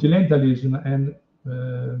continentalism and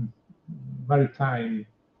maritime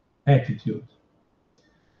attitude.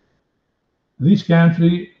 This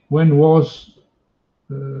country, when was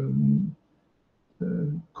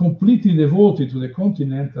completely devoted to the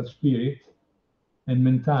continental spirit and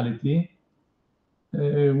mentality,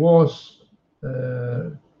 was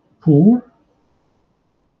poor,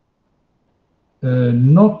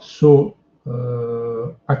 not so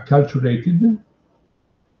acculturated,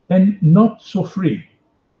 and not so free.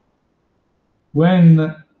 When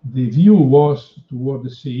the view was toward the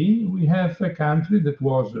sea, we have a country that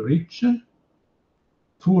was rich,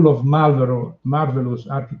 full of marvelous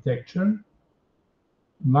architecture,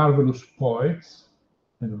 marvelous poets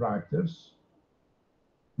and writers,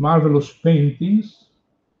 marvelous paintings,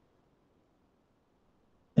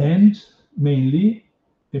 and mainly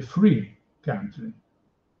a free country.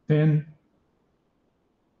 And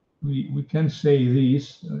we can say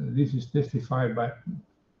this is testified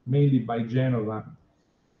mainly by Genova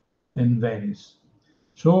and Venice.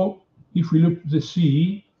 So if we look at the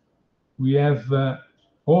sea, we have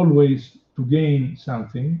always to gain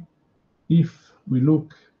something. If we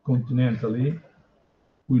look continentally,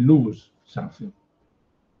 we lose something.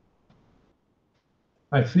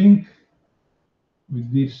 I think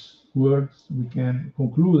with these words, we can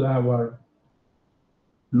conclude our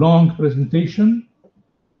long presentation.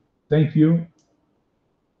 Thank you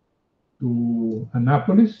to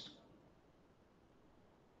Annapolis.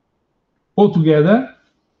 All together,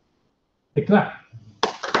 a clap.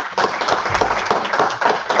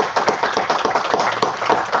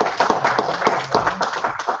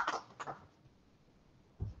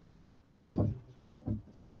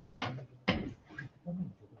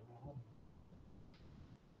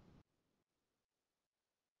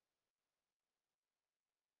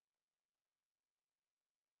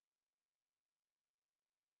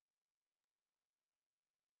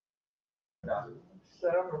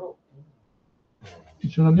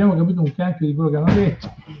 Non abbiamo capito un cacchio di quello che hanno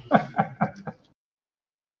detto.